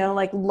all, you know,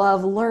 like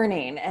love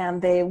learning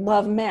and they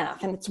love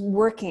math and it's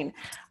working.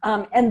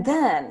 And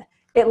then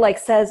it like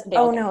says,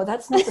 oh no,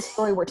 that's not the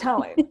story we're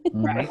telling.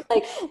 Right.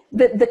 Like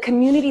the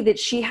community that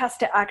she has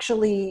to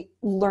actually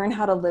learn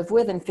how to live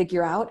with and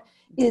figure out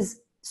is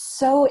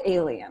so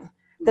alien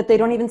that they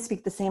don't even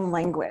speak the same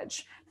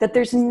language, that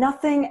there's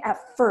nothing at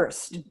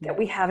first that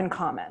we have in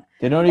common.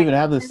 They don't even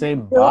have the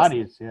same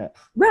bodies yet.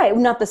 Right,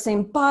 not the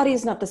same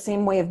bodies, not the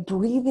same way of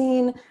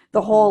breathing,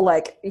 the whole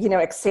like, you know,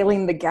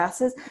 exhaling the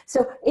gases.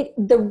 So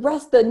the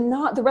rest of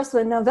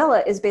the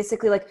novella is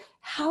basically like,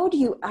 how do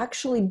you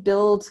actually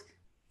build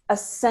a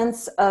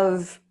sense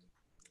of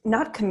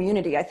not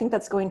community, I think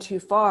that's going too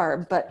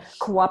far, but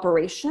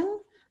cooperation,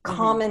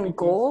 common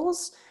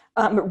goals,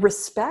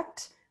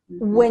 respect,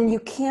 when you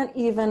can't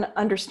even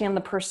understand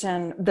the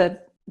person,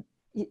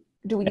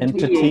 do we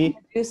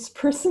introduce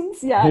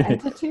persons? Yeah,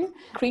 entity,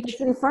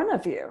 creature in front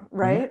of you,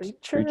 right?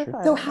 Creature.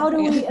 So how do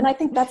we, and I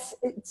think that's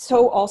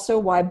so also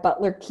why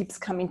Butler keeps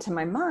coming to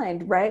my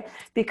mind, right?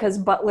 Because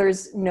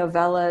Butler's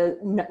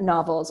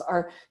novels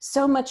are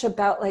so much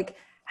about like,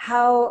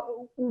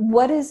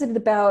 what is it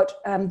about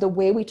the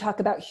way we talk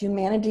about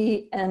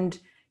humanity and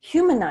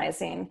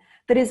humanizing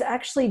that is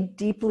actually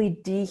deeply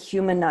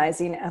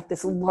dehumanizing at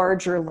this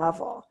larger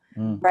level,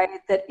 right?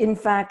 That in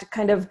fact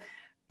kind of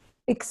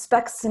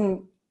expects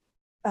and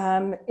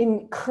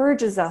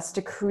encourages us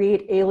to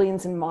create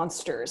aliens and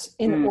monsters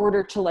in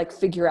order to like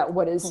figure out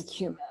what is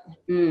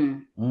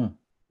human. Wow.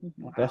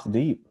 That's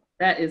deep.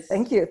 That is.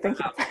 Thank you.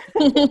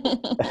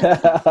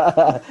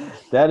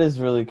 That is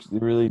really,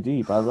 really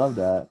deep. I love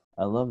that.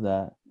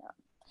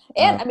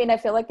 And I mean, I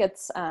feel like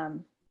it's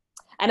and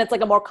it's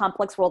like a more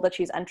complex world that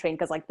she's entering,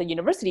 because like the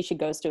university she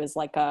goes to is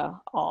like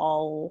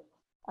all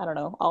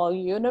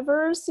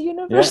university.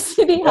 Yes.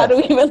 How do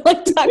we even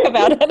like talk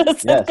about it?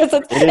 Because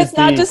it's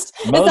not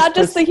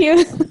just the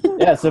human.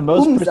 Yeah, it's the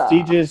most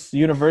prestigious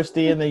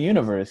university in the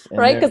universe,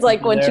 right? Because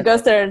like when she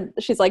goes there and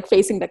she's like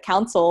facing the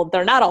council,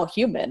 they're not all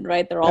human,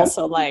 right? They're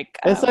also like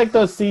it's like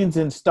those scenes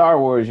in Star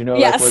Wars, you know,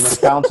 like where the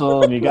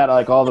council and you got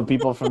like all the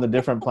people from the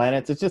different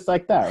planets. It's just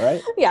like that,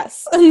 right?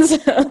 Yes.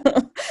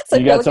 So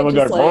you got someone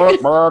going bark,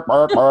 bark,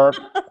 bark, bark.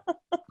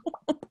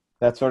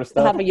 That sort of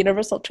stuff. They have a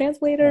universal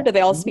translator. Yeah. Do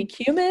they all speak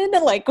human?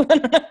 Like, they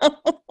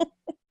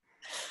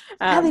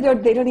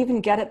don't even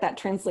get it, that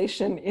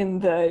translation in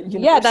the university.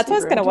 Yeah, that's what I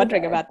was kind of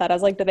wondering about that. I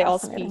was like, do they all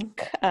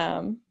speak?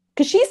 Because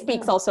she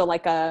speaks also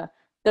like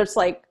there's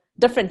like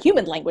different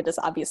human languages,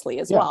 obviously,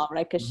 as well,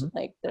 right? Because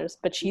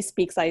but she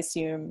speaks, I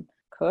assume,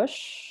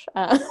 Kush.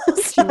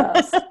 She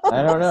must.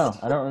 I don't know.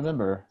 I don't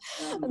remember.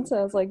 And so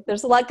I was like,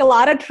 there's like a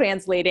lot of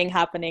translating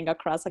happening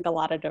across like a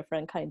lot of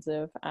different kinds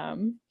of.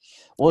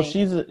 Well,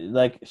 she's a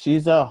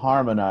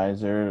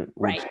harmonizer,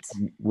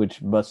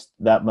 which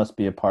must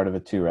be a part of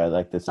it too, right?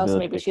 Like this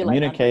ability to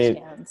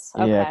communicate,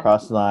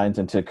 across lines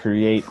and to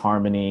create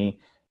harmony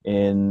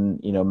in,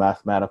 you know,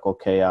 mathematical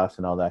chaos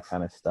and all that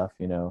kind of stuff,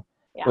 you know.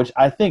 Yeah. Which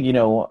I think, you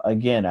know,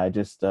 again, I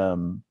just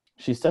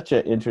she's such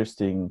an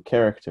interesting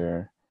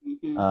character.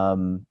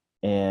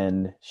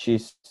 And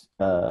she's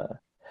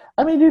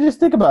I mean, you just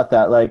think about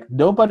that, like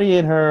nobody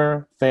in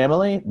her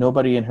family,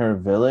 nobody in her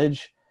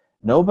village,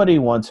 nobody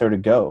wants her to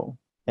go,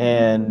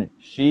 and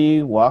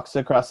she walks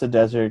across the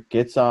desert,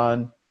 gets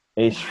on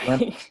a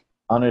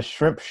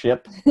shrimp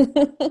ship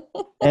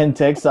and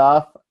takes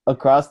off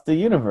across the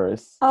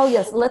universe. Oh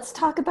yes, let's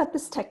talk about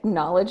this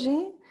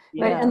technology.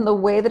 Right, and the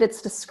way that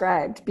it's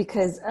described,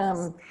 because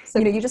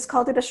you know, you just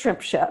called it a shrimp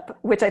ship,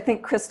 which I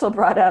think Crystal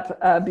brought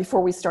up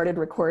before we started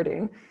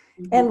recording.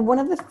 And one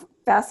of the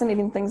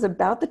fascinating things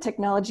about the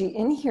technology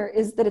in here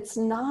is that it's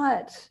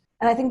not,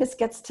 and I think this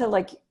gets to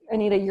like,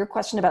 Anita, your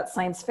question about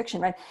science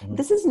fiction, right?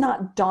 This is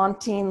not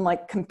daunting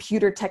like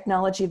computer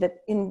technology that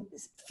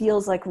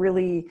feels like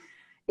really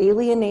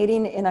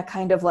alienating in a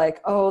kind of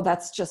like, oh,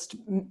 that's just,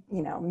 you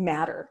know,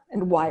 matter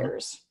and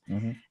wires.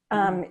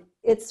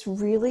 It's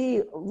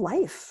really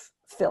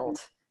life-filled.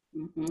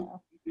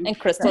 And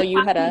Crystal,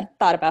 you had a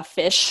thought about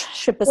fish.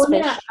 Ship is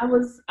fish. Yeah,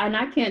 and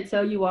I can't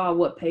tell you all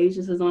what page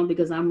this is on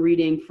because I'm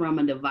reading from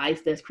a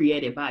device that's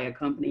created by a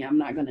company I'm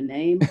not going to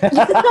name.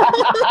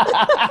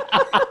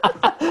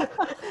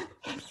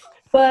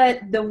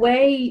 But the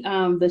way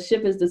the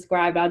ship is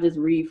described, I'll just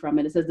read from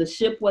it. It says, the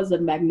ship was a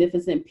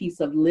magnificent piece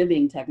of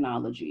living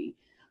technology.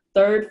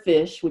 Third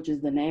fish, which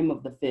is the name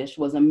of the fish,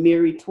 was a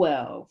Miri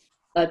 12.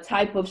 A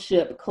type of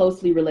ship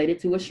closely related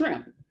to a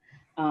shrimp.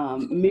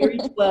 Miri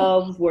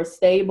 12s were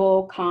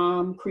stable,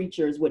 calm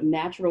creatures with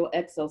natural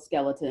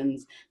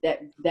exoskeletons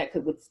that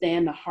could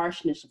withstand the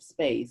harshness of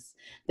space.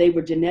 They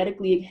were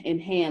genetically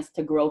enhanced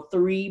to grow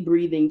 3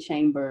 breathing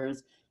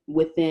chambers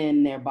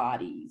within their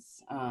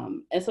bodies.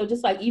 And so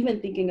just like even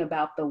thinking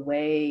about the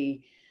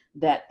way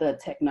that the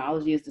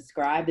technology is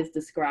described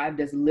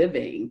as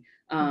living.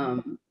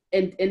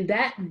 and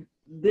that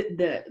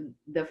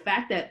the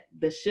fact that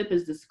the ship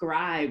is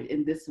described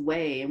in this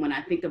way, and when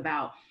I think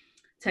about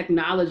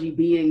technology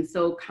being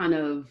so kind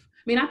of,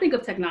 I mean, I think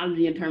of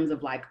technology in terms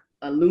of like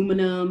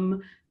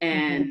aluminum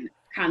and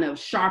kind of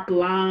sharp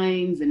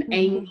lines and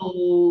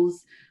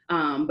angles.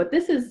 But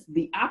this is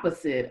the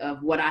opposite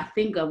of what I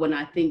think of when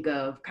I think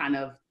of kind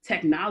of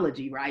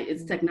technology, right?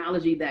 It's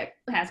technology that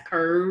has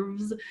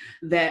curves,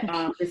 that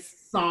is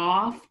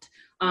soft,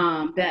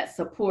 that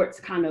supports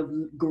kind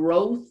of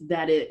growth,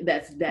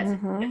 that's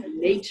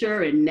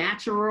nature and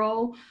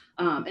natural.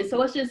 And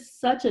so it's just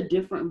such a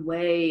different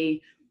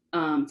way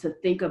to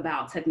think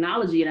about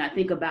technology. And I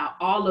think about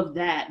all of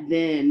that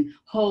then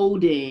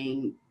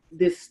holding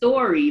this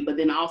story, but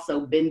then also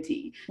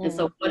Binti. And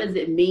so what does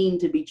it mean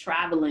to be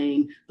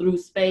traveling through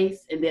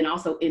space and then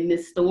also in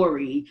this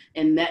story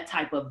in that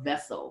type of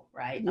vessel,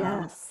 right?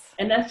 Yes.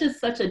 And that's just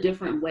such a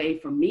different way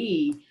for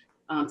me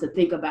to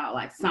think about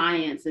like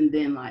science and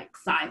then like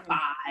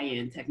sci-fi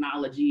and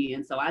technology.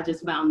 And so I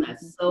just found that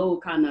so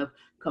kind of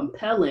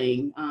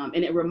compelling. And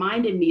it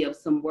reminded me of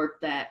some work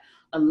that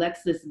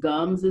Alexis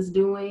Gums is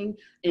doing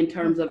in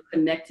terms of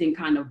connecting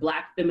kind of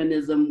Black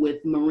feminism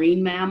with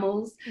marine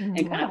mammals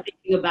and kind of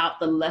thinking about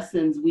the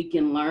lessons we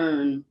can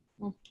learn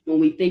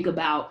when we think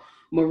about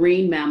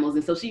marine mammals.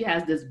 And so she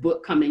has this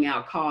book coming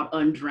out called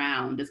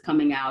Undrowned. It's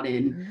coming out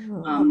in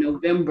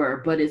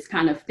November, but it's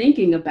kind of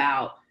thinking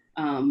about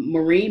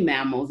marine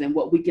mammals and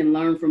what we can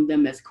learn from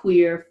them as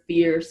queer,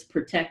 fierce,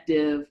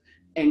 protective,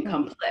 and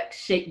complex,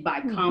 shaped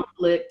by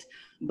conflict,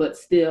 but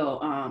still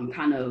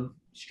kind of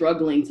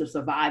struggling to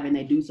survive, and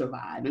they do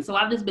survive. And so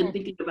I've just been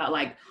thinking about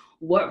like,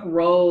 what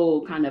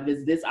role kind of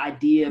is this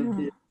idea of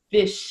the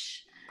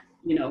fish,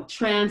 you know,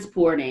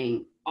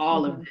 transporting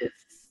all of this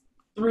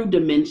through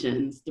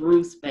dimensions,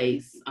 through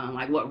space,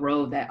 like what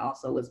role that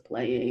also is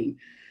playing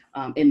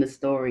in the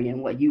story,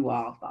 and what you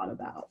all thought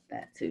about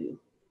that too.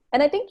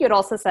 And I think you'd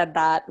also said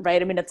that,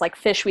 right? I mean, it's like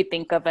fish we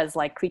think of as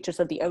like creatures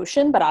of the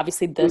ocean, but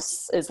obviously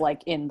this is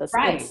like in the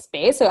in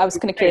space. So I was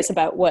kind of curious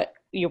about what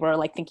you were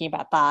like thinking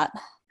about that.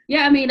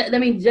 Yeah, I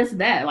mean, just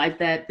that, like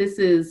that. This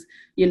is,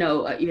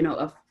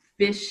 a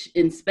fish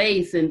in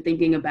space, and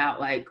thinking about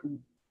like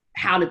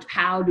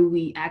how do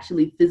we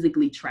actually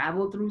physically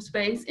travel through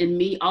space. And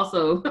me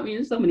also, I mean,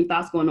 there's so many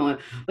thoughts going on,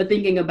 but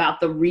thinking about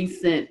the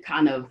recent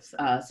kind of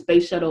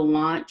space shuttle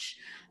launch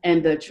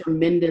and the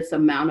tremendous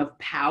amount of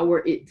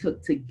power it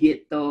took to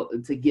get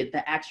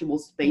the actual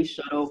space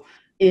shuttle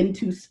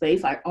into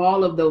space, like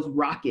all of those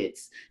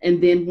rockets.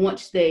 And then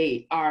once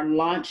they are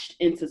launched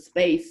into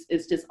space,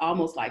 it's just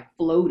almost like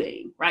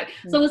floating, right?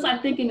 So it's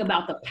like thinking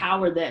about the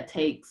power that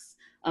takes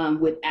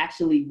with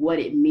actually what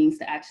it means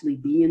to actually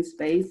be in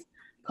space,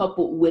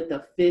 coupled with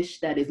a fish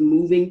that is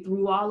moving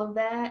through all of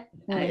that.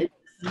 It's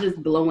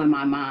just blowing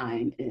my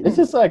mind. This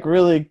is like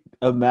really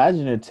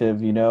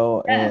imaginative, you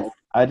know. Yes. And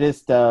I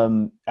just,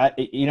 I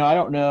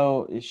don't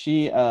know.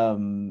 She,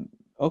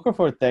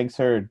 Okorafor thanks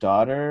her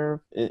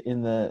daughter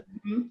in the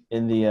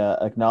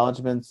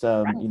acknowledgments,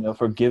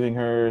 for giving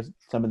her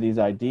some of these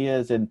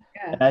ideas, and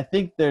I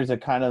think there's a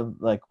kind of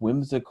like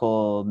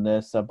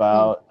whimsicalness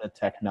about the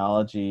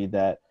technology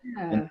that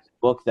in this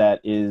book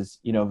that is,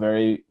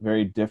 very,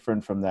 very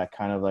different from that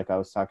kind of, like I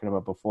was talking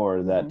about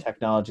before, that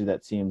technology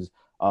that seems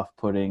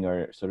off-putting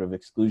or sort of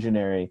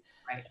exclusionary.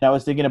 Right. And I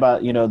was thinking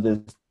about,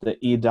 the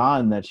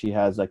Edan that she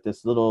has, like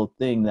this little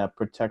thing that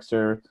protects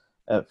her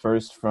at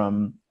first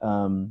from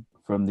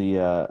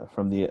the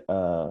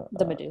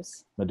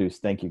Medusa. Medusa,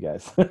 thank you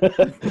guys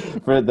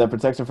for the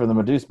protection from the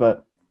Medusa.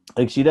 But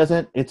like she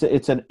doesn't.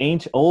 It's an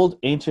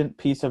ancient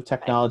piece of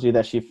technology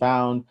that she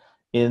found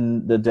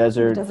in the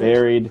desert,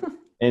 buried,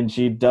 and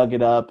she dug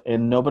it up,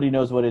 and nobody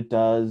knows what it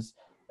does.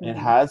 It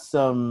has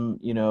some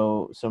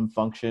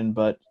function,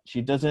 but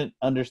she doesn't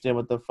understand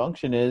what the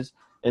function is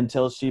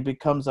until she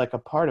becomes like a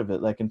part of it,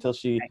 like until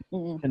she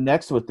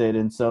connects with it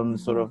in some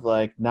sort of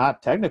like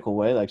not technical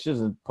way, like she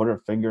doesn't put her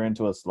finger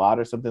into a slot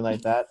or something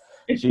like that.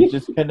 She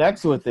just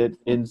connects with it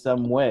in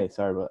some way.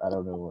 Sorry, but I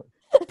don't know what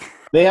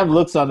they have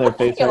looks on their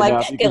face. You're right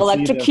like now, get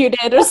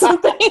electrocuted or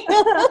something.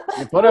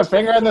 You put her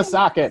finger in the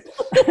socket.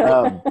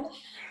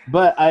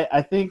 But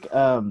I think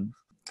what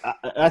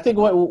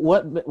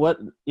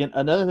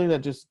another thing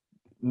that just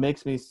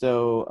makes me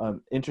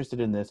so interested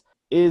in this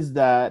is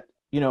that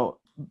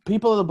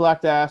people of the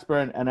Black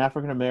diaspora and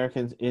African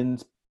Americans in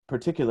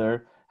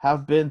particular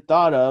have been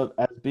thought of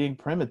as being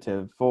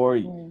primitive for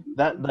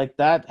that. Like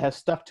that has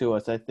stuck to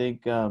us. I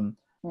think, one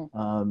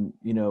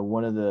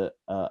of the,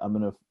 I'm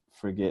going to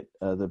forget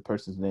the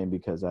person's name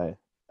because I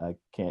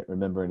can't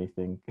remember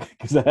anything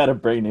because I had a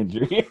brain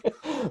injury,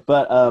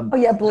 but,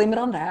 blame it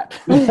on that.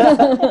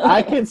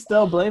 I can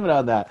still blame it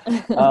on that.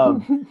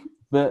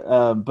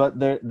 But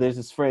there's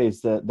this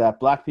phrase that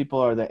Black people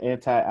are the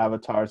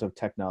anti-avatars of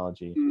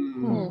technology.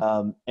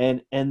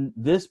 And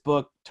this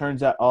book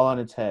turns that all on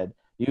its head.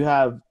 You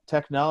have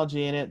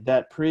technology in it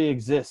that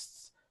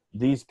pre-exists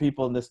these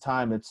people in this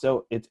time. It's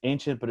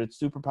ancient, but it's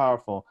super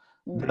powerful.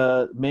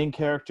 The main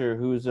character,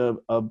 who's a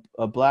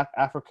Black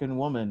African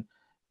woman,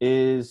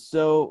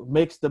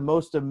 makes the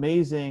most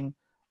amazing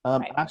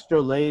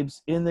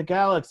astrolabes in the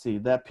galaxy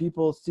that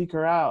people seek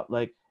her out.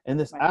 Like, and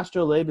this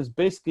astrolabe is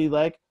basically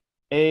like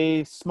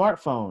a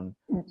smartphone,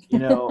 you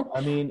know,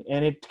 I mean,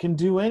 and it can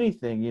do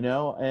anything, you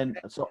know, and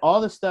so all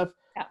this stuff,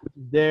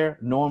 they're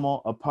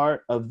normal, a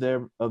part of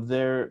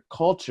their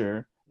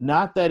culture,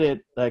 not that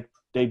it like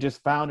they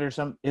just found it or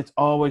something, it's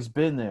always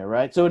been there,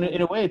 right? So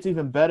in a way, it's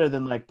even better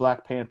than like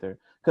Black Panther,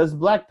 because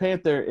Black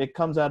Panther, it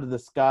comes out of the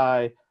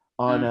sky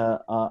on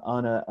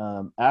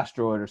a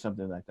asteroid or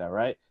something like that,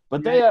 right?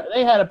 But they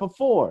had it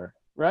before,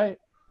 right?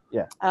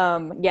 Yeah.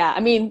 I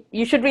mean,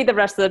 you should read the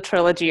rest of the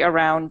trilogy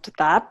around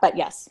that, but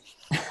yes,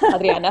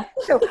 Adriana.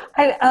 So,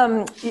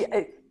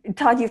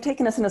 Todd, you've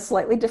taken us in a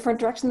slightly different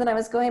direction than I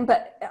was going,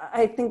 but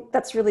I think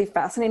that's really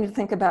fascinating to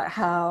think about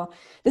how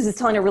this is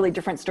telling a really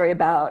different story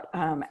about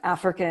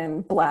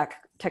African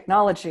Black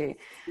technology.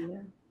 Yeah.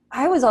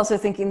 I was also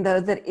thinking,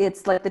 though, that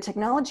it's like the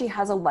technology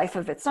has a life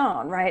of its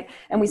own, right?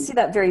 And we see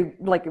that very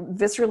like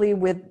viscerally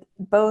with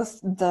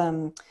both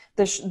the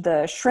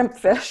shrimp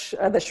fish,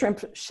 the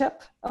shrimp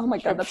ship. Oh my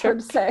God, that's hard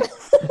to say.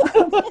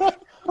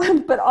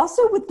 But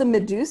also with the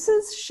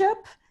Medusa's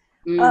ship,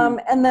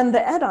 and then the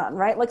Edon,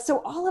 right? Like,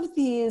 so all of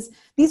these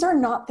are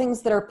not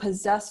things that are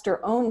possessed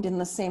or owned in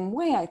the same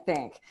way, I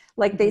think.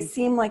 Like they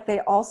seem like they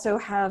also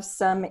have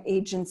some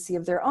agency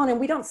of their own, and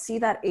we don't see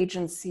that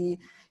agency,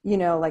 you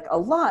know, like a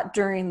lot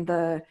during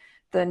the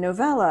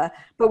novella,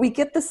 but we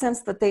get the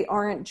sense that they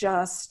aren't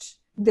just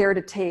there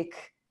to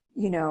take,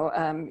 you know,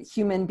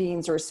 human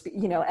beings or,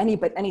 you know,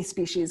 any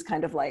species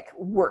kind of like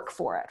work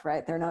for it,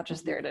 right? They're not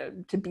just there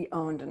to be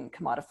owned and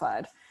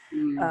commodified.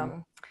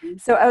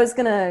 So I was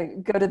gonna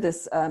go to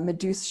this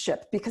Medusa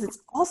ship because it's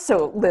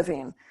also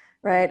living,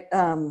 right?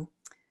 On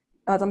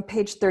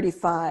page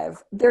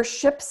 35, their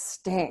ships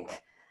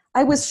stank.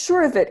 I was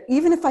sure of it,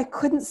 even if I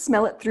couldn't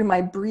smell it through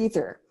my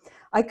breather.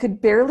 I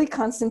could barely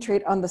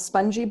concentrate on the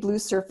spongy blue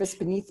surface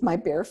beneath my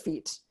bare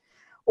feet,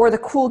 or the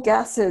cool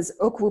gases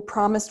Okwu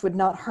promised would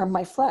not harm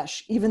my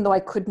flesh, even though I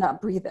could not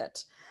breathe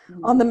it.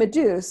 On the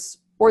Medusa,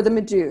 or the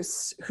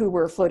Medusa, who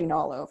were floating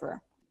all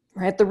over,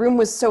 right? The room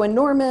was so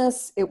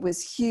enormous, it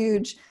was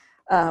huge,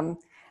 and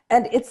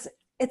it's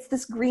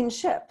this green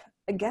ship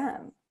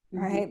again,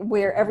 right?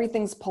 Where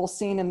everything's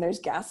pulsing and there's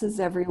gases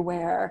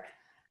everywhere.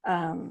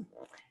 And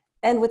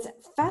what's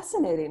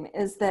fascinating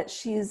is that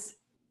she's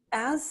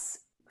as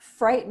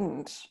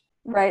frightened,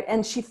 right?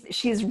 And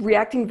she's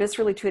reacting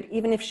viscerally to it,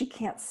 even if she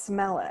can't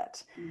smell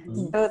it.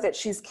 So that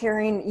she's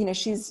carrying, you know,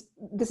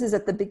 this is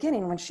at the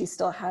beginning when she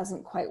still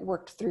hasn't quite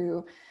worked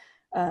through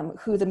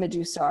who the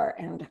Medusa are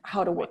and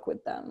how to work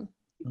with them.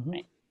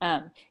 Right.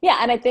 And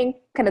I think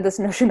kind of this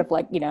notion of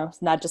like, you know,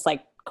 it's not just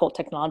like cool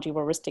technology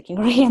where we're sticking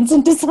our hands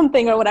into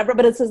something or whatever,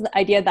 but it's this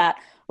idea that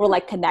we're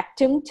like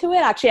connecting to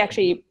it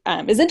actually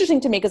is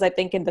interesting to me, because I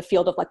think in the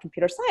field of like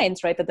computer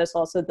science, right, that there's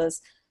also this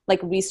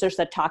like research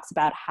that talks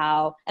about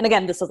how, and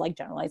again, this is like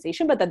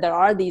generalization, but that there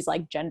are these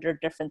like gender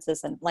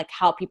differences and like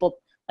how people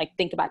like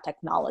think about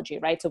technology,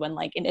 right? So when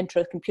like in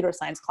intro computer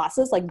science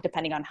classes, like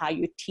depending on how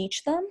you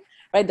teach them,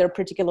 right, there are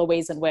particular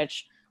ways in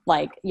which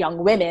like young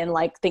women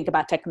like think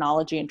about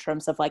technology in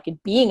terms of like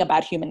it being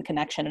about human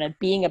connection and it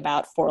being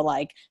about for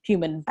like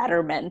human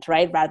betterment,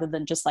 right, rather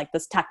than just like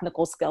this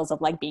technical skills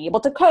of like being able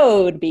to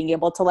code, being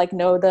able to like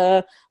know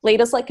the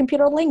latest like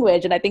computer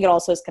language. And I think it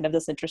also is kind of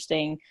this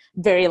interesting,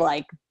 very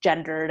like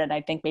gendered and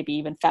I think maybe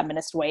even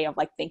feminist way of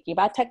like thinking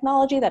about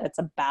technology, that it's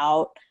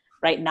about,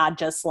 right, not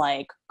just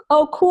like,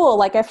 oh cool,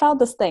 like I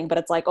found this thing, but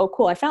it's like, oh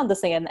cool, I found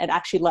this thing and it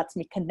actually lets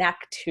me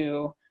connect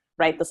to,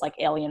 right, this like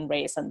alien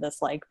race and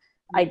this like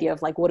idea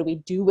of like what do we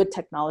do with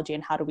technology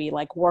and how do we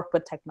like work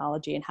with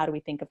technology and how do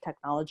we think of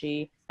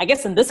technology, I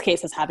guess in this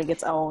case, as having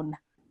its own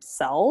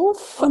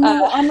self. Oh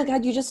my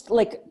God, you just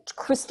like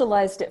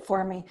crystallized it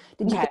for me.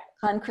 Did you get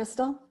the pun,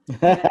 Crystal?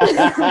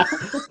 Oh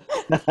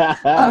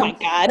my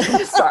God.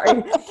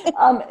 Sorry.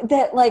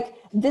 That like,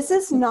 this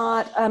is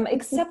not,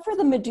 except for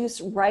the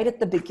Medusa right at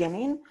the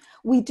beginning,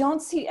 we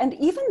don't see, and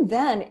even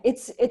then,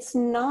 it's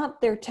not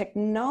their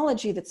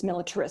technology that's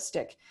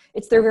militaristic.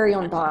 It's their very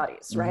own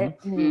bodies, right?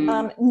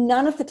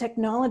 None of the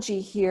technology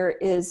here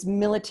is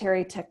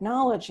military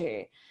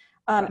technology,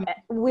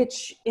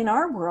 which in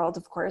our world,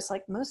 of course,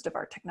 like most of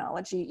our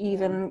technology,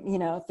 even, you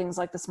know, things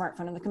like the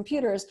smartphone and the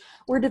computers,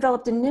 were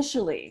developed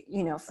initially,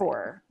 you know,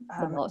 for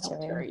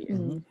military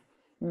use.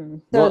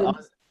 Well,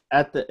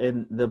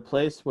 in the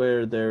place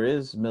where there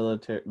is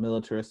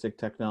militaristic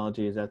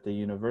technology is at the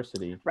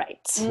university. Right.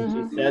 She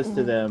says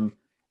to them,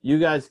 you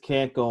guys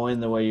can't go in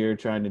the way you're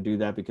trying to do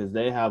that because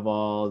they have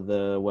all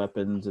the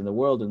weapons in the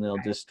world and they'll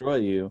destroy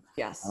you.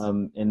 Yes.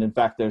 And in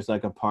fact, there's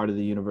like a part of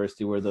the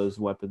university where those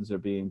weapons are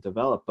being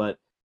developed. But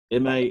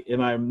am I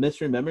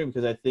misremembering?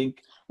 Because I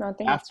think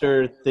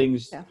after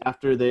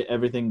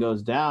everything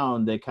goes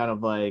down, they kind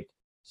of like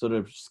sort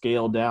of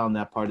scale down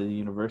that part of the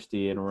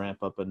university and ramp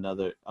up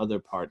other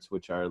parts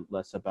which are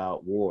less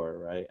about war,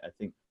 right? I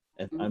think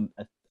I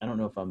don't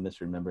know if I'm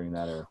misremembering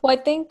that or. Well, I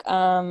think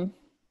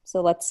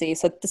so. Let's see.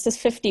 So this is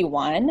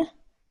 51,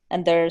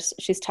 and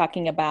she's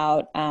talking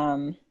about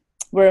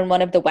we're in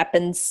one of the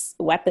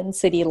Weapon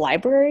City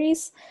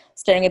libraries,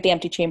 staring at the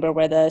empty chamber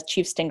where the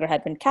chief stinger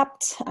had been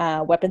kept.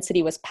 Weapon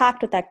City was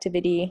packed with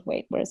activity.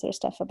 Wait, where's their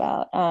stuff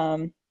about?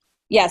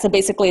 Yeah, so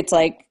basically it's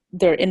like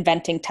they're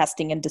inventing,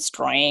 testing, and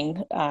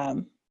destroying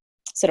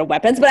sort of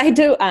weapons. But I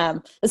do,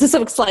 this is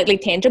sort of slightly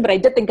tangent, but I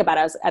did think about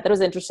it. I thought it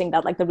was interesting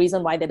that like the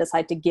reason why they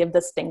decide to give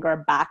the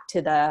stinger back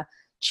to the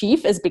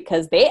chief is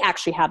because they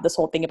actually have this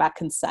whole thing about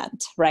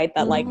consent, right?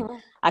 That like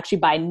actually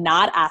by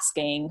not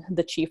asking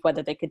the chief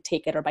whether they could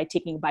take it or by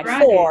taking it by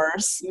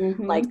force,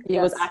 like it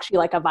was actually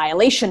like a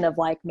violation of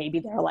like maybe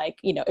they're like,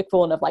 you know,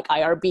 equivalent of like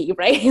IRB,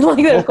 right? Like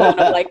their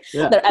equivalent of like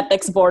their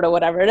ethics board or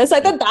whatever it is. So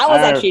I thought that was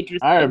actually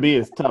interesting. IRB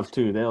is tough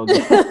too. They'll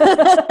just... So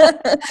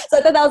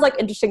I thought that was like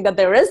interesting that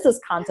there is this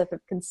concept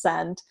of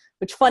consent,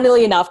 which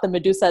funnily enough, the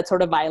Medusa had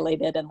sort of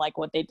violated in like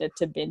what they did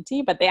to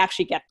Binti, but they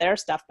actually get their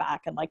stuff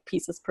back and like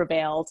pieces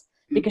prevailed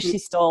because she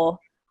still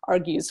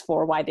argues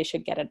for why they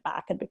should get it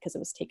back and because it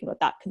was taken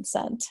without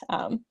consent. So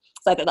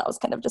I thought that was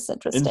kind of just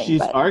interesting. And she's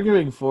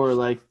arguing for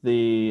like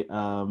the,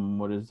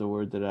 what is the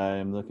word that I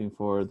am looking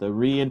for? The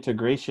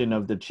reintegration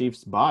of the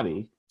chief's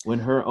body when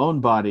her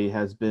own body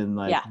has been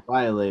like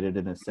violated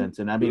in a sense.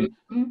 And I mean,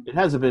 it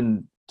hasn't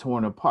been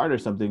torn apart or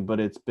something,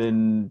 but it's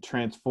been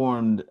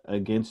transformed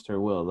against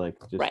her will, like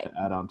just to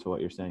add on to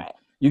what you're saying.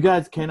 You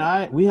guys,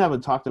 we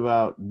haven't talked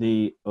about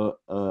the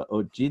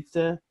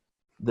ojitse,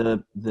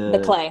 the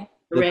clay.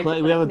 The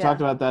clay. We haven't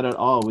talked about that at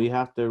all. We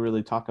have to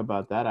really talk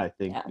about that, I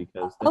think,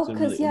 because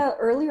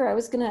earlier I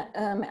was gonna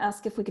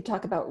ask if we could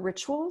talk about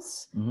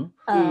rituals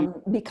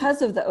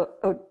because of the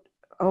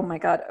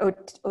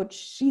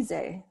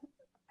ojitse.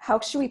 How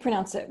should we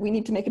pronounce it? We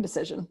need to make a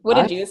decision. What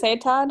did you say,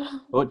 Todd?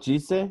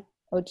 Ojitse.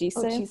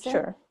 Ojitse.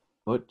 Sure.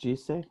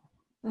 Ojitse.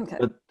 Okay.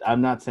 But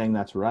I'm not saying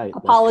that's right.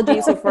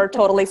 Apologies if we're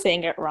totally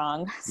saying it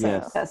wrong. So.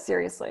 Yes. Yeah,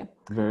 seriously.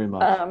 Very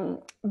much.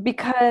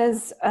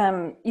 Because,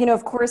 you know,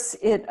 of course,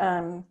 it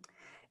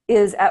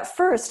is at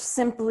first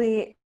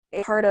simply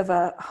a part of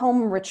a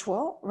home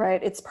ritual,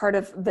 right? It's part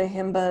of the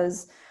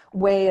Himba's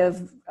way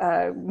of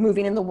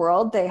moving in the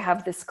world. They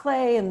have this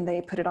clay and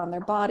they put it on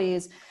their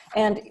bodies.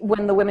 And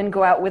when the women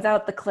go out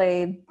without the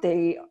clay,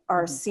 they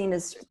are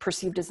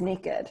perceived as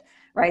naked.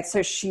 Right,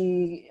 so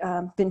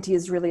Binti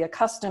is really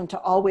accustomed to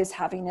always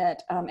having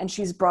it, and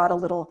she's brought a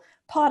little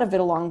pot of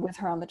it along with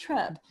her on the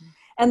trip.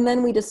 And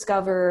then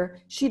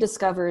she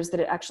discovers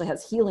that it actually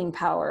has healing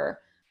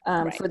power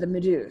for the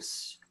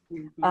Medusa,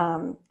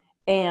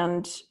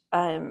 and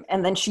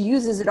then she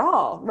uses it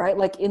all, right?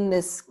 Like in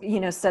this, you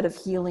know, set of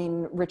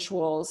healing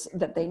rituals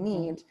that they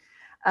need,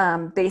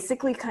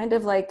 basically, kind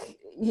of like,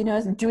 you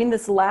know, doing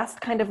this last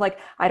kind of like,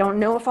 I don't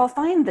know if I'll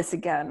find this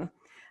again.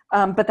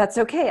 But that's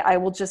okay. I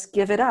will just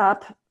give it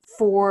up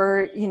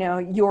for, you know,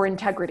 your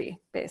integrity,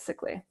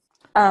 basically.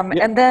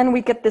 And then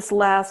we get this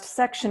last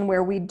section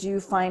where we do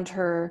find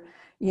her,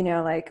 you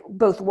know, like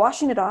both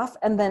washing it off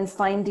and then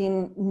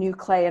finding new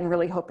clay and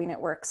really hoping it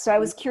works. So I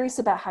was curious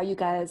about how you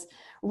guys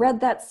read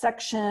that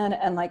section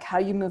and like how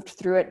you moved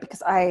through it,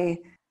 because I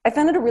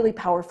found it a really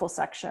powerful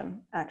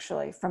section,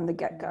 actually, from the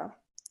get-go.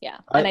 Yeah.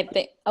 And I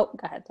think, go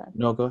ahead, Todd.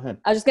 No, go ahead.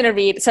 I was just going to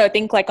read. So I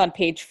think like on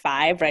page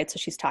 5, right? So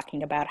she's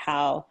talking about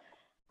how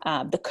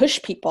the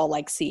Kush people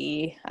like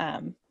see,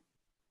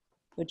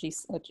 what'd you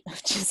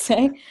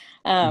say?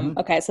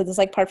 Okay, so this is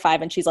like part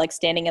 5, and she's like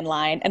standing in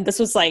line, and this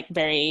was like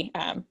very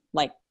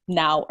like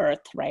now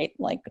Earth, right?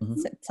 Like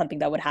something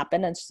that would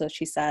happen. And so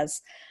she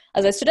says,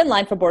 as I stood in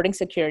line for boarding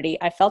security,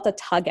 I felt a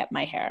tug at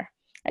my hair.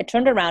 I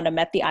turned around and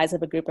met the eyes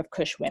of a group of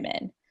Kush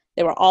women.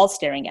 They were all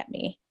staring at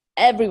me.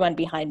 Everyone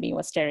behind me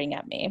was staring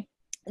at me.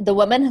 The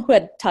woman who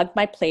had tugged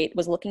my plate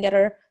was looking at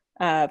her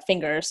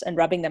fingers and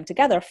rubbing them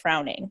together,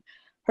 frowning.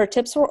 Her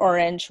tips were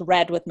orange,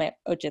 red with my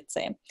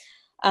ojitse.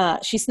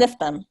 She sniffed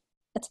them.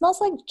 It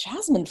smells like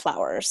jasmine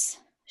flowers,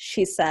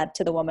 she said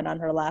to the woman on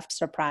her left,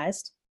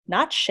 surprised.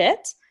 Not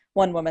shit,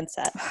 one woman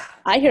said.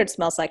 I hear it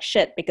smells like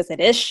shit because it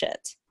is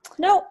shit.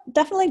 No,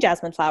 definitely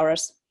jasmine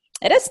flowers.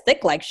 It is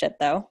thick like shit,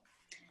 though.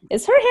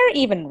 Is her hair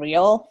even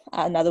real?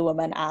 Another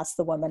woman asked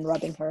the woman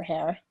rubbing her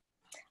hair.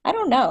 I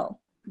don't know.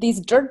 These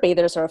dirt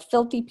bathers are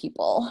filthy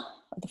people,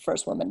 the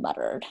first woman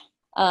muttered.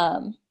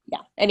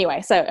 Yeah.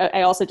 Anyway, so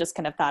I also just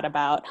kind of thought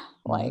about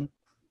like,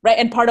 right.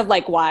 And part of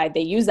like why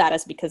they use that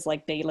is because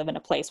like they live in a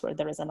place where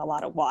there isn't a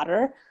lot of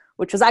water,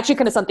 which was actually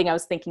kind of something I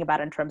was thinking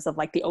about in terms of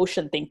like the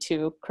ocean thing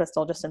too,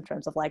 Crystal, just in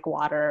terms of like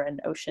water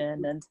and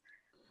ocean and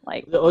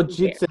like. The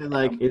ojitse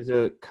like is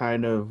a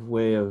kind of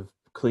way of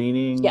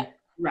cleaning. Yeah.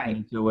 Right.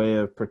 It's a way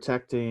of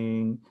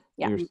protecting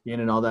your skin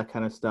and all that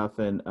kind of stuff.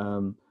 And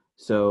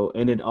so,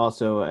 and it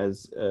also,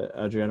 as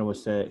Adriana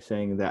was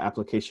saying, the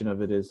application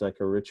of it is like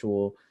a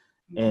ritual.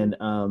 And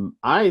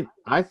I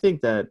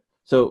think that,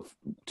 so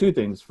 2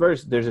 things.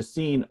 First, there's a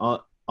scene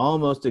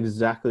almost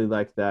exactly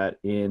like that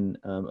in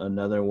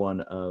another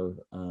one of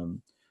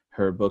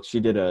her books. She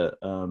did a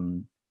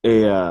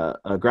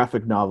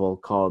graphic novel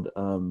called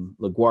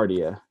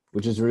LaGuardia,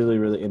 which is really,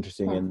 really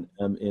interesting.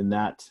 And in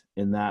that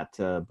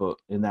book,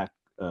 in that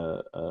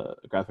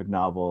graphic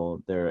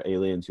novel, there are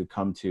aliens who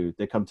come to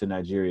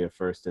Nigeria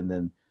first, and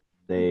then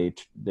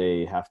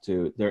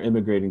they're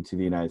immigrating to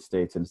the United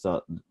States, and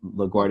so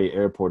LaGuardia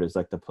Airport is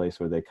like the place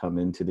where they come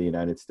into the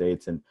United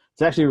States, and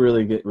it's actually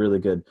really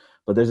good.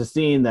 But there's a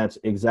scene that's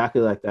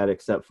exactly like that,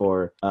 except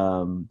for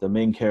the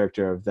main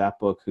character of that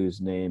book,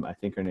 whose name, I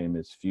think her name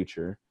is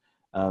Future.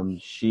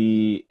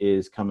 She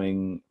is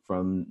coming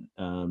from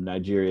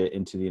Nigeria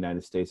into the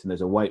United States, and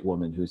there's a white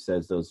woman who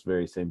says those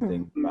very same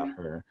things about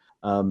her.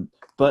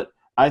 But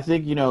I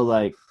think,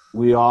 like,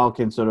 we all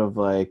can sort of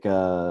like,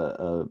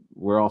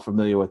 we're all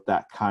familiar with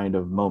that kind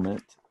of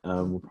moment.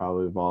 We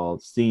probably have all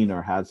seen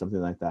or had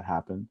something like that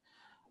happen.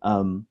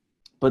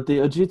 But the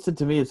Ojitsu,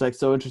 to me, is like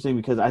so interesting,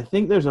 because I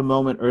think there's a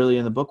moment early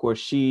in the book where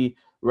she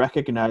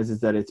recognizes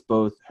that it's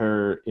both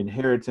her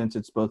inheritance,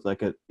 it's both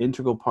like an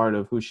integral part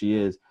of who she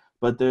is,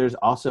 but there's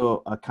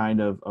also a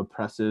kind of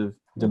oppressive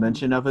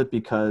dimension of it,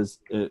 because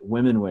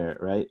women wear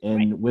it, right?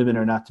 And women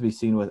are not to be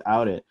seen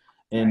without it.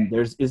 And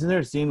isn't there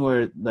a scene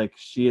where like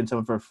she and some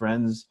of her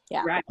friends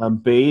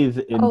bathe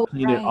and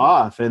clean it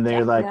off, and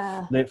they're like,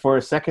 for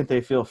a second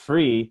they feel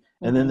free,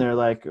 and then they're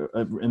like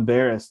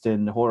embarrassed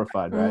and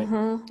horrified, right?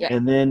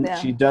 And then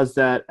she does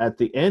that at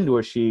the end,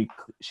 where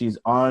she's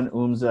on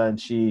Umza and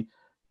she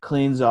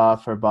cleans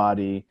off her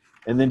body,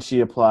 and then she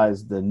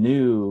applies the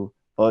new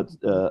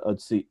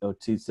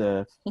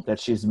otitsa that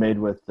she's made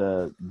with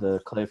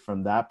the clay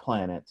from that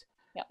planet.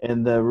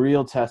 And the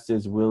real test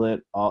is, will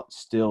it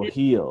still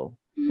heal?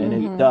 And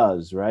it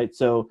does, right?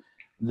 So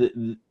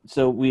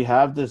so we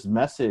have this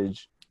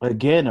message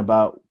again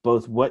about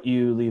both what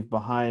you leave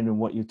behind and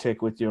what you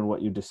take with you and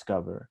what you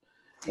discover,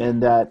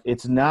 and that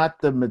it's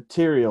not the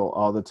material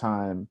all the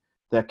time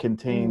that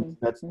contains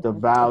that's the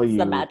value, it's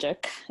the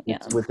magic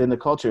it's within the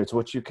culture. It's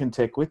what you can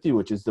take with you,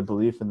 which is the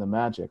belief in the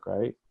magic,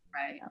 right?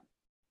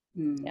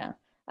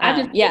 I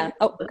just think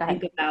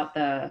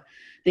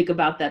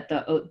about that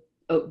the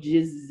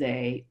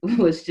Ojize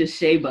was just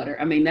shea butter.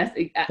 I mean, that's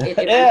it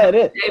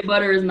is. Shea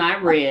butter is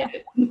not red.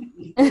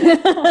 Like,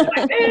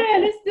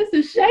 man, this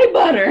is shea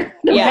butter.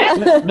 Yeah,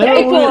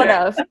 cool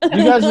enough.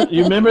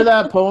 You remember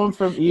that poem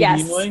from Eve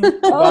Ewing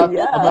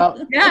about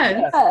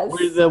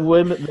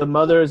where the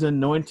mother is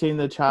anointing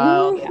the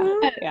child,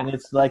 and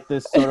it's like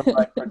this sort of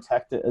like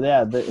protected.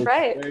 It's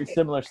very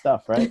similar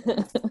stuff, right?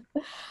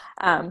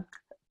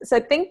 So I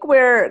think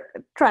we're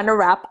trying to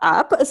wrap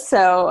up.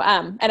 So,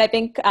 and I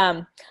think,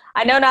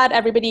 I know not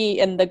everybody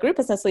in the group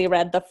has necessarily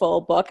read the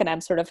full book, and I'm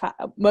sort of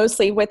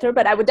mostly with her,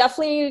 but I would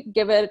definitely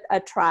give it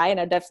a try, and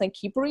I'd definitely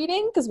keep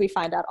reading, because we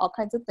find out all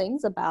kinds of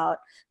things about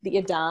the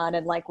Idan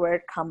and like where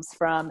it comes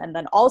from. And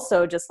then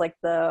also just like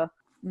the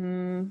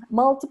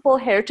multiple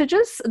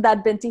heritages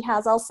that Binti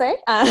has, I'll say.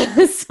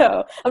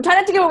 So I'm trying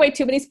not to give away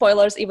too many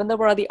spoilers, even though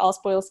we're the All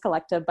Spoilers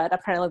Collective, but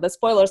apparently the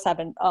spoilers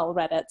haven't all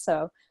read it,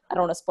 so I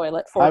don't want to spoil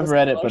it for I've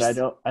read it, but I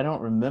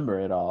don't remember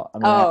it all. I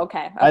mean,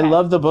 okay. I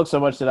love the book so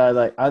much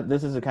that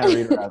this is the kind of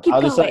reader I'll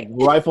just like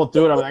rifle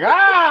through it. I'm like,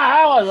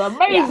 that was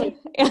amazing.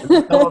 And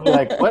someone will be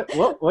like,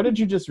 what did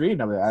you just read?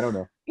 And I'm like, I don't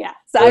know. Yeah.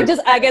 So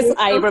I guess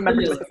I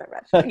remember just because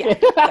I read.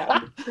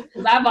 Yeah. So.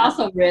 I've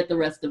also read the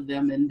rest of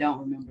them and don't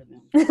remember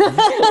them.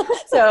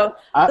 So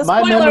the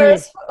my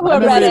spoilers,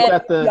 memory is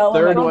that the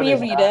third one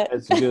is not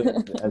as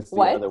good as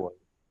the other one.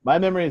 My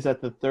memory is that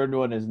the third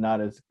one is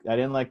not as. I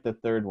didn't like the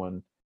third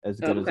one as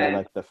good as I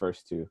like the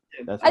first two.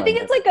 I think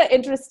it's like an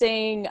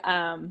interesting,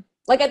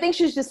 like I think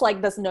she's just like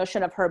this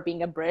notion of her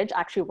being a bridge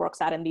actually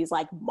works out in these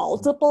like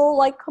multiple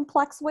like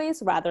complex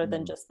ways, rather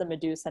than just the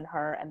Medusa and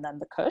her and then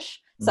the Kush.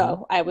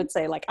 So I would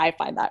say like I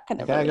find that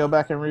kind of. Gotta go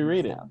back and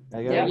reread it.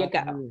 There you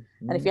go.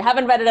 And if you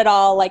haven't read it at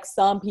all, like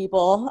some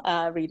people,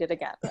 read it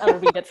again.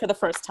 Read it for the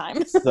first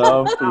time.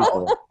 Some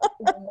people.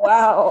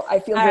 Wow, I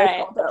feel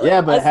very called out.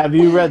 Yeah, but have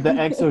you read the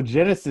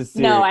Exogenesis series?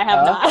 No, I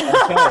have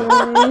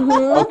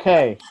not.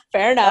 Okay.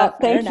 Fair enough.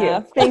 Thank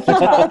you. Thank you,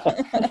 Todd.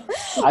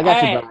 I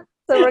got you back.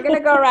 So we're going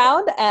to go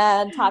around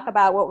and talk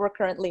about what we're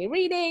currently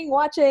reading,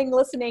 watching,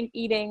 listening,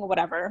 eating,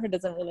 whatever. It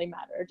doesn't really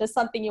matter. Just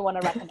something you want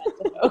to recommend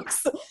to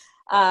folks.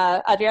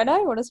 Adriana,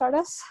 you want to start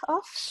us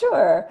off?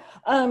 Sure.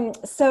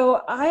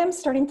 So I am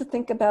starting to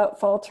think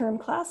about fall term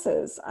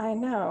classes. I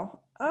know.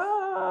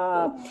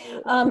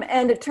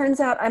 And it turns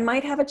out I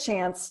might have a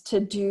chance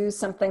to do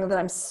something that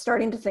I'm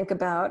starting to think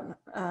about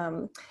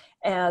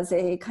as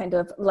a kind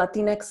of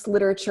Latinx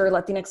literature,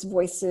 Latinx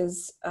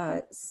voices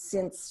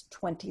since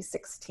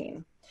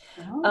 2016.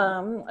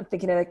 I'm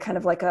thinking of kind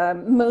of like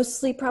a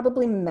mostly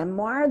probably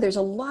memoir. There's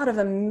a lot of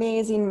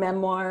amazing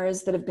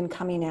memoirs that have been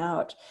coming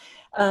out.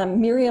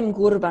 Miriam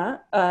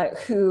Gurba,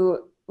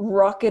 who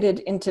rocketed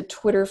into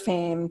Twitter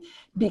fame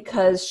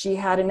because she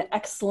had an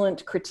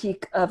excellent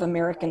critique of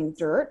American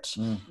Dirt,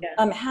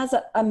 has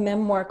a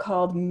memoir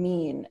called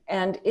Mean.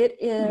 And it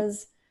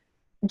is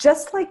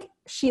just like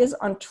she is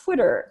on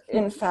Twitter,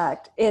 in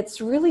fact.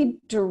 It's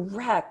really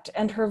direct,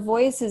 and her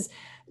voice is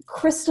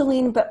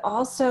crystalline, but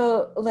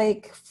also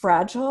like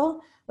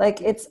fragile. Like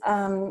it's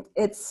a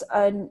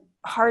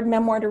hard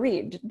memoir to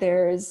read.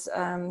 There's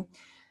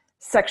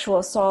sexual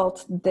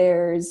assault,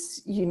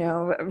 there's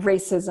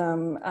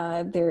racism,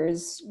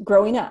 there's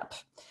growing up,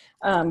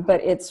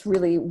 but it's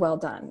really well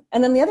done.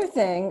 And then the other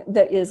thing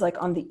that is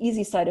like on the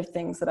easy side of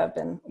things that I've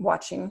been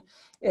watching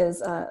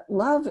is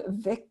Love,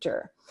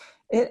 Victor.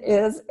 It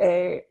is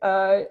a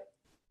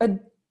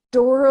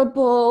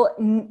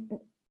adorable,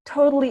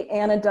 totally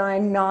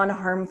anodyne,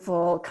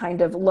 non-harmful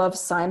kind of Love,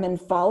 Simon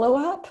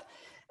follow-up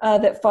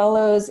that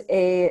follows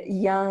a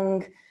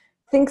young,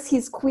 thinks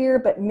he's queer,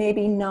 but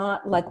maybe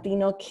not,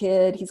 Latino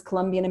kid. He's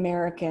Colombian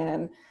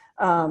American.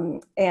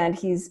 And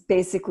he's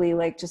basically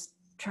like just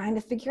trying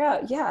to figure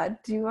out,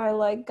 do I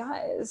like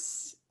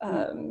guys?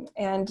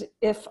 And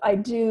if I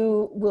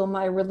do, will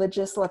my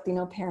religious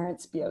Latino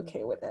parents be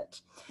okay with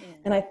it?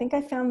 And I think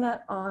I found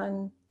that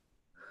on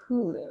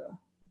Hulu.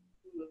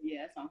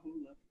 Yeah, it's on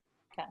Hulu.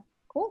 Okay,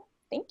 cool.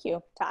 Thank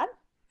you. Todd?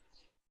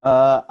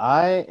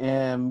 I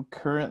am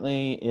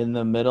currently in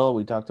the middle,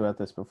 we talked about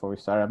this before we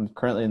started, I'm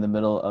currently in the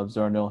middle of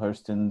Zora Neale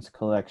Hurston's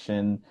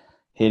collection,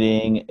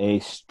 Hitting a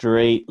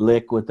Straight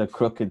Lick with a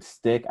Crooked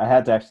Stick. I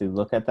had to actually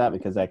look at that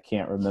because I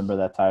can't remember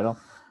that title.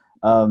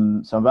 So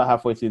I'm about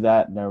halfway through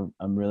that, and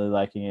I'm really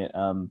liking it.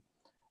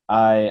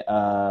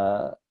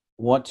 I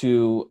want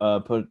to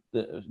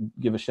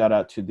give a shout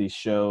out to the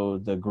show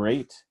The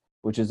Great,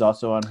 which is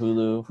also on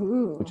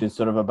Hulu, which is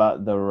sort of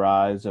about the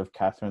rise of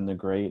Catherine the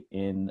Great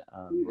in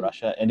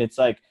Russia. And it's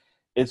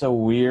a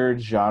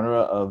weird genre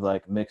of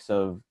like mix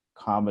of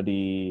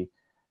comedy,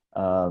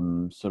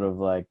 sort of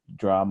like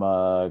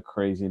drama,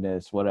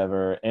 craziness,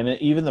 whatever. And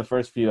even the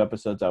first few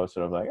episodes, I was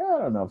sort of like, I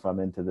don't know if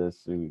I'm into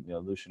this.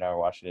 Lucia and I were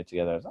watching it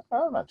together. I was like,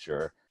 I'm not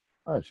sure.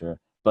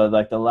 But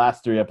like the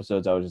last 3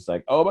 episodes, I was just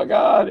like, oh my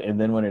God. And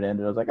then when it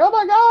ended, I was like, oh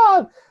my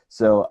God.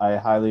 So I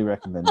highly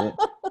recommend it.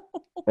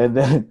 And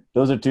then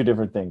those are 2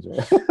 different things,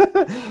 right?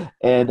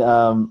 And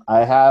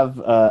I have,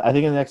 I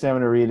think the next thing I'm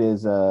going to read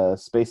is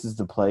Space is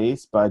the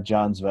Place by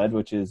John Zved,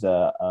 which is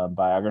a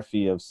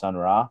biography of Sun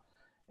Ra.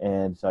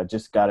 And so I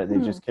just got it. They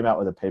just came out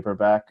with a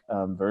paperback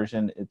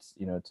version. It's,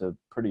 it's a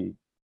pretty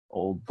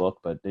old book,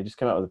 but they just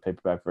came out with a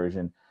paperback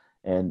version.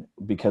 And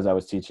because I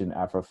was teaching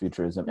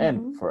Afrofuturism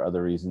and for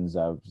other reasons,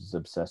 I was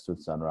obsessed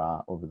with Sun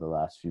Ra over the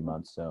last few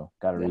months. So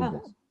got to read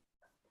this.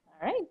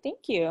 All right.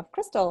 Thank you.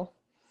 Crystal?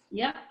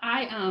 Yep,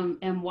 I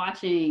am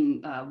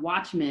watching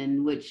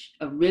Watchmen, which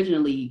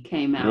originally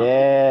came out.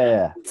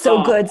 Yeah.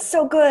 So good.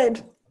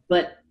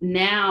 But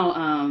now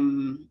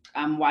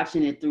I'm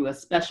watching it through a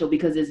special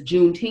because it's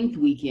Juneteenth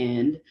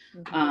weekend.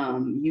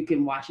 You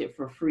can watch it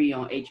for free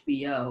on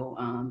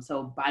HBO.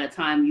 So by the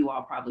time you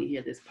all probably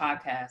hear this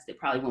podcast, it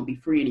probably won't be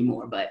free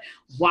anymore. But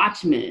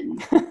Watchmen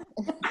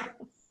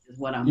is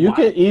what I'm watching. You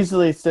could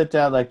easily sit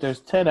down, like there's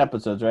 10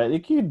 episodes, right? You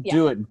could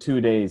do it in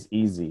 2 days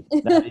easy.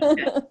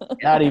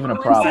 Not even a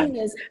problem. What I'm saying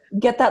is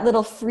get that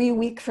little free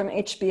week from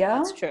HBO.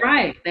 That's true.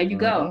 Right, there you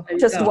go.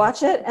 Just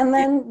watch it and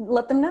then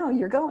let them know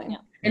you're going. Yeah.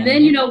 And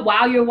then,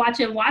 while you're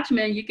watching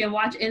Watchmen, you can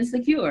watch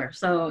Insecure.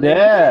 So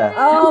yeah.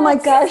 Oh my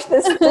gosh,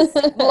 this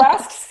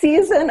last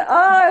season. Oh,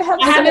 I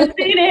haven't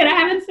seen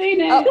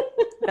it. Oh,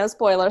 no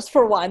spoilers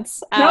for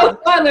once. No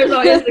spoilers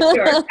on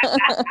Insecure.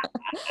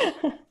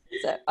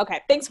 So, okay,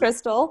 thanks,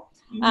 Crystal.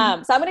 So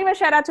I'm going to give a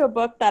shout out to a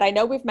book that I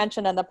know we've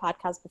mentioned on the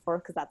podcast before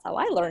because that's how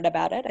I learned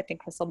about it. I think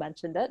Crystal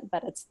mentioned it,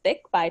 but it's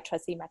Thick by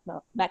Tressie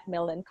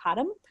Macmillan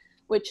Cottom,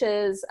 which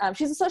is,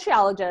 she's a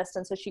sociologist,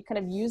 and so she kind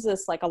of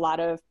uses like a lot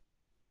of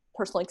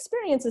personal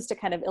experiences to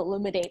kind of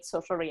illuminate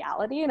social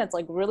reality, and it's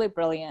like really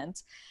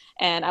brilliant.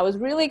 And I was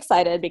really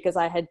excited because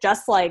I had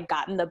just like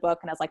gotten the book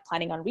and I was like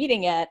planning on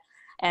reading it,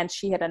 and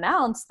she had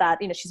announced that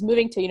she's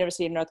moving to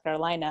University of North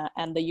Carolina,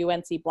 and the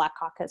UNC Black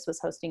Caucus was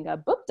hosting a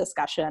book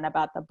discussion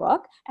about the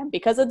book. And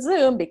because it's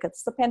Zoom, because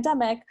it's the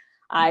pandemic,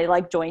 I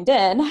like joined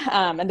in,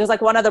 and there's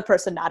like one other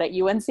person not at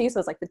UNC, so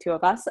it's like the 2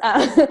 of us,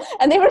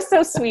 and they were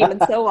so sweet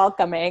and so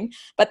welcoming.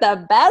 But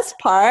the best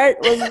part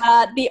was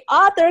that the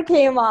author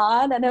came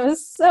on, and it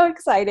was so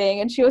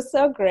exciting, and she was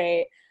so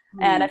great.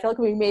 And I feel like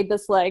we made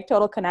this like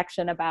total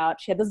connection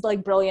about, she had this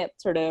like brilliant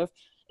sort of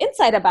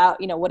insight about,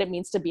 what it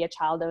means to be a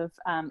child of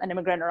an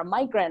immigrant or a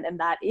migrant, and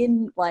that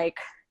in like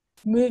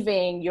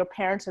moving, your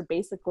parents are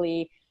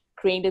basically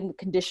creating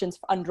conditions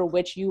under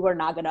which you are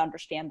not going to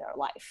understand their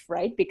life,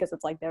 right? Because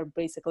it's like they're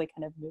basically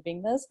kind of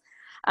moving this.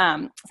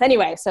 So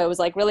anyway, so it was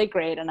like really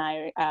great, and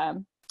I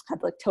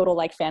had like total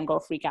like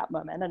fangirl freak out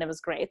moment, and it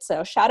was great.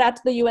 So shout out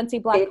to the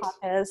UNC Black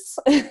Caucus.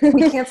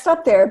 We can't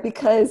stop there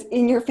because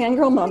in your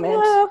fangirl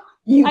moment,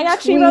 I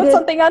actually wrote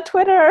something on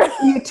Twitter.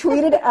 You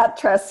tweeted at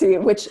Tressie,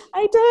 which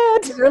I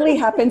did. Really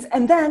happens,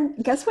 and then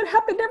guess what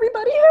happened,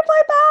 everybody? Hit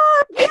my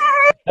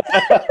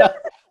back.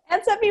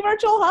 And sent me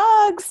virtual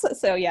hugs.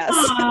 So yes,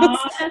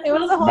 it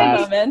was a whole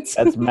moment.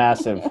 That's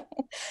massive.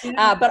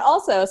 But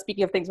also,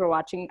 speaking of things we're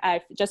watching,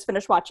 I just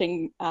finished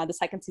watching the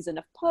 2nd season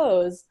of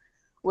Pose,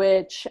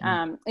 which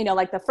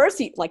like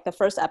the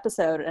first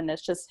episode, and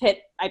it's just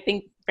hit, I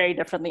think, very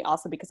differently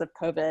also because of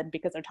COVID,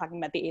 because they're talking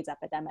about the AIDS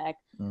epidemic,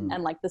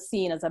 and like the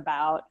scene is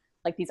about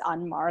like these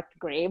unmarked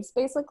graves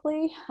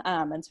basically,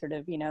 and sort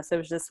of so it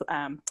was just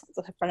a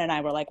friend and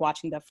I were like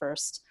watching the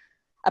first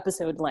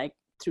episode like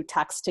through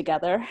text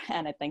together,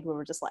 and I think we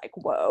were just like,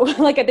 whoa.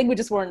 Like I think we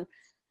just weren't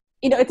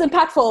it's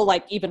impactful,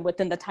 like even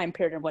within the time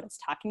period and what it's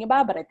talking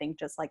about. But I think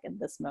just like in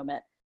this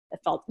moment, it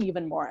felt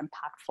even more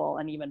impactful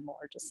and even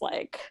more just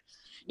like,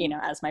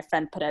 as my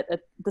friend put it,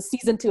 the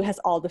season 2 has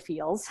all the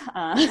feels.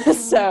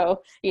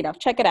 So,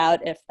 check it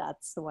out if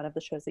that's one of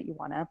the shows that you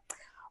want to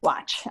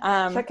watch.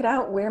 Check it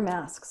out. Wear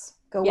masks.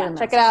 Wear masks.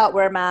 Check it out.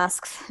 Wear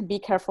masks. Be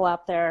careful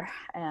out there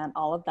and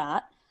all of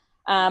that.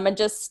 And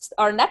just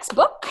our next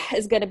book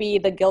is going to be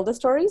The Gilda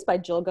Stories by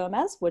Jill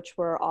Gomez, which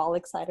we're all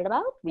excited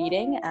about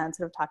reading and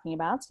sort of talking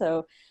about.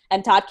 So,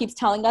 and Todd keeps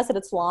telling us that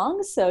it's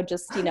long. So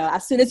just,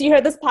 as soon as you hear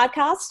this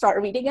podcast,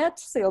 start reading it.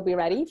 So you'll be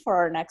ready for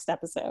our next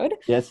episode.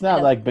 Yeah, it's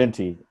not like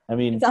BINTI. I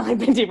mean, it's not like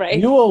BINTI, right?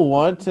 You will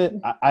want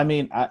to,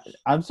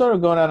 I'm sort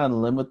of going out on a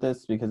limb with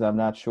this because I'm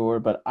not sure,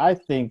 but I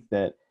think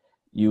that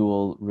you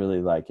will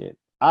really like it.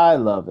 I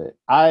love it.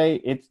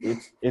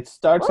 It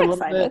starts a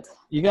little bit.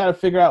 You got to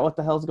figure out what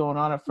the hell's going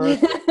on at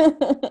first,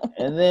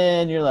 and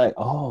then you're like,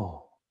 oh.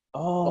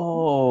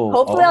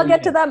 Hopefully, I'll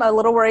get to them. I'm a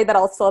little worried that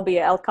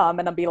I'll come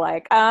and I'll be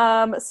like,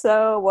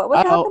 so what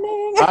was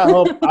happening?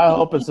 I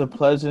hope it's a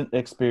pleasant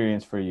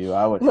experience for you.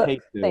 I would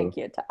hate to. Thank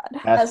you,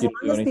 Todd. As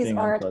long as these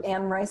aren't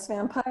Anne Rice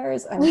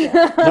vampires, I'm good.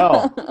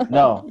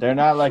 No, they're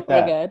not like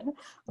that. We're good.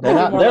 They're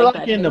not. They're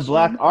like in the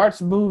Black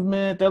arts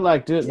movement. They're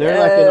like, they're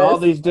like in all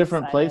these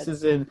different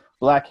places in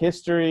Black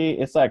history.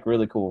 It's like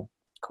really cool.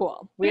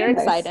 Cool. We're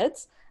excited.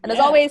 And as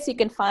always, you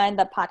can find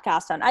the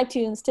podcast on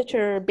iTunes,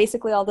 Stitcher,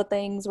 basically all the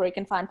things where you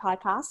can find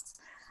podcasts.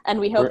 And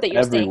we hope that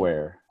you're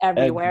everywhere.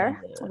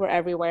 Everywhere. We're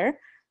everywhere.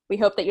 We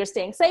hope that you're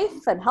staying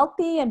safe and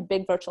healthy, and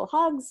big virtual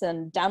hugs,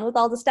 and down with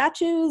all the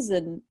statues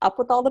and up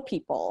with all the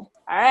people.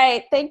 All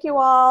right. Thank you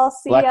all.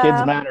 See ya. Black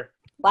kids matter.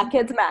 Black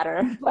kids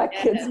matter. Black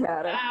kids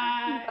matter.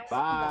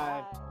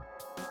 Bye.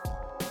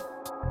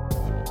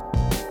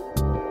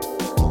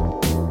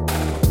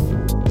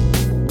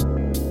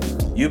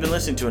 You've been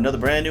listening to another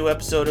brand new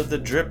episode of The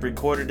Drip,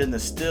 recorded in the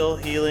still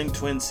healing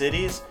Twin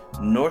Cities,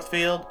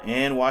 Northfield,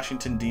 and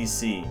Washington,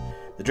 D.C.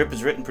 The Drip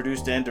is written,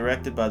 produced, and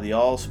directed by the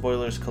All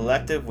Spoilers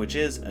Collective, which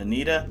is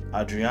Anita,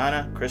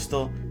 Adriana,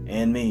 Crystal,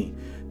 and me.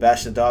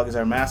 Bash the Dog is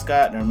our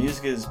mascot, and our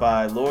music is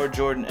by Lord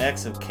Jordan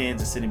X of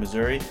Kansas City,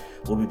 Missouri.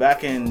 We'll be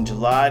back in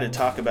July to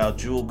talk about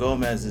Jewel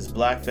Gomez's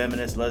Black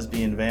feminist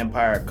lesbian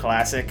vampire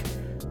classic,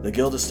 The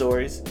Gilda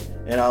Stories.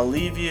 And I'll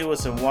leave you with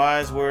some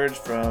wise words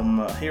from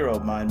a hero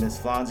of mine, Miss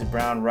Flonzie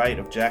Brown Wright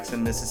of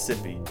Jackson,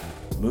 Mississippi.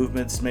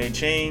 Movements may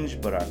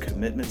change, but our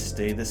commitments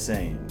stay the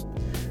same.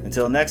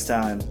 Until next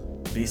time,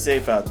 be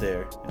safe out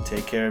there and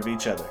take care of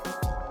each other.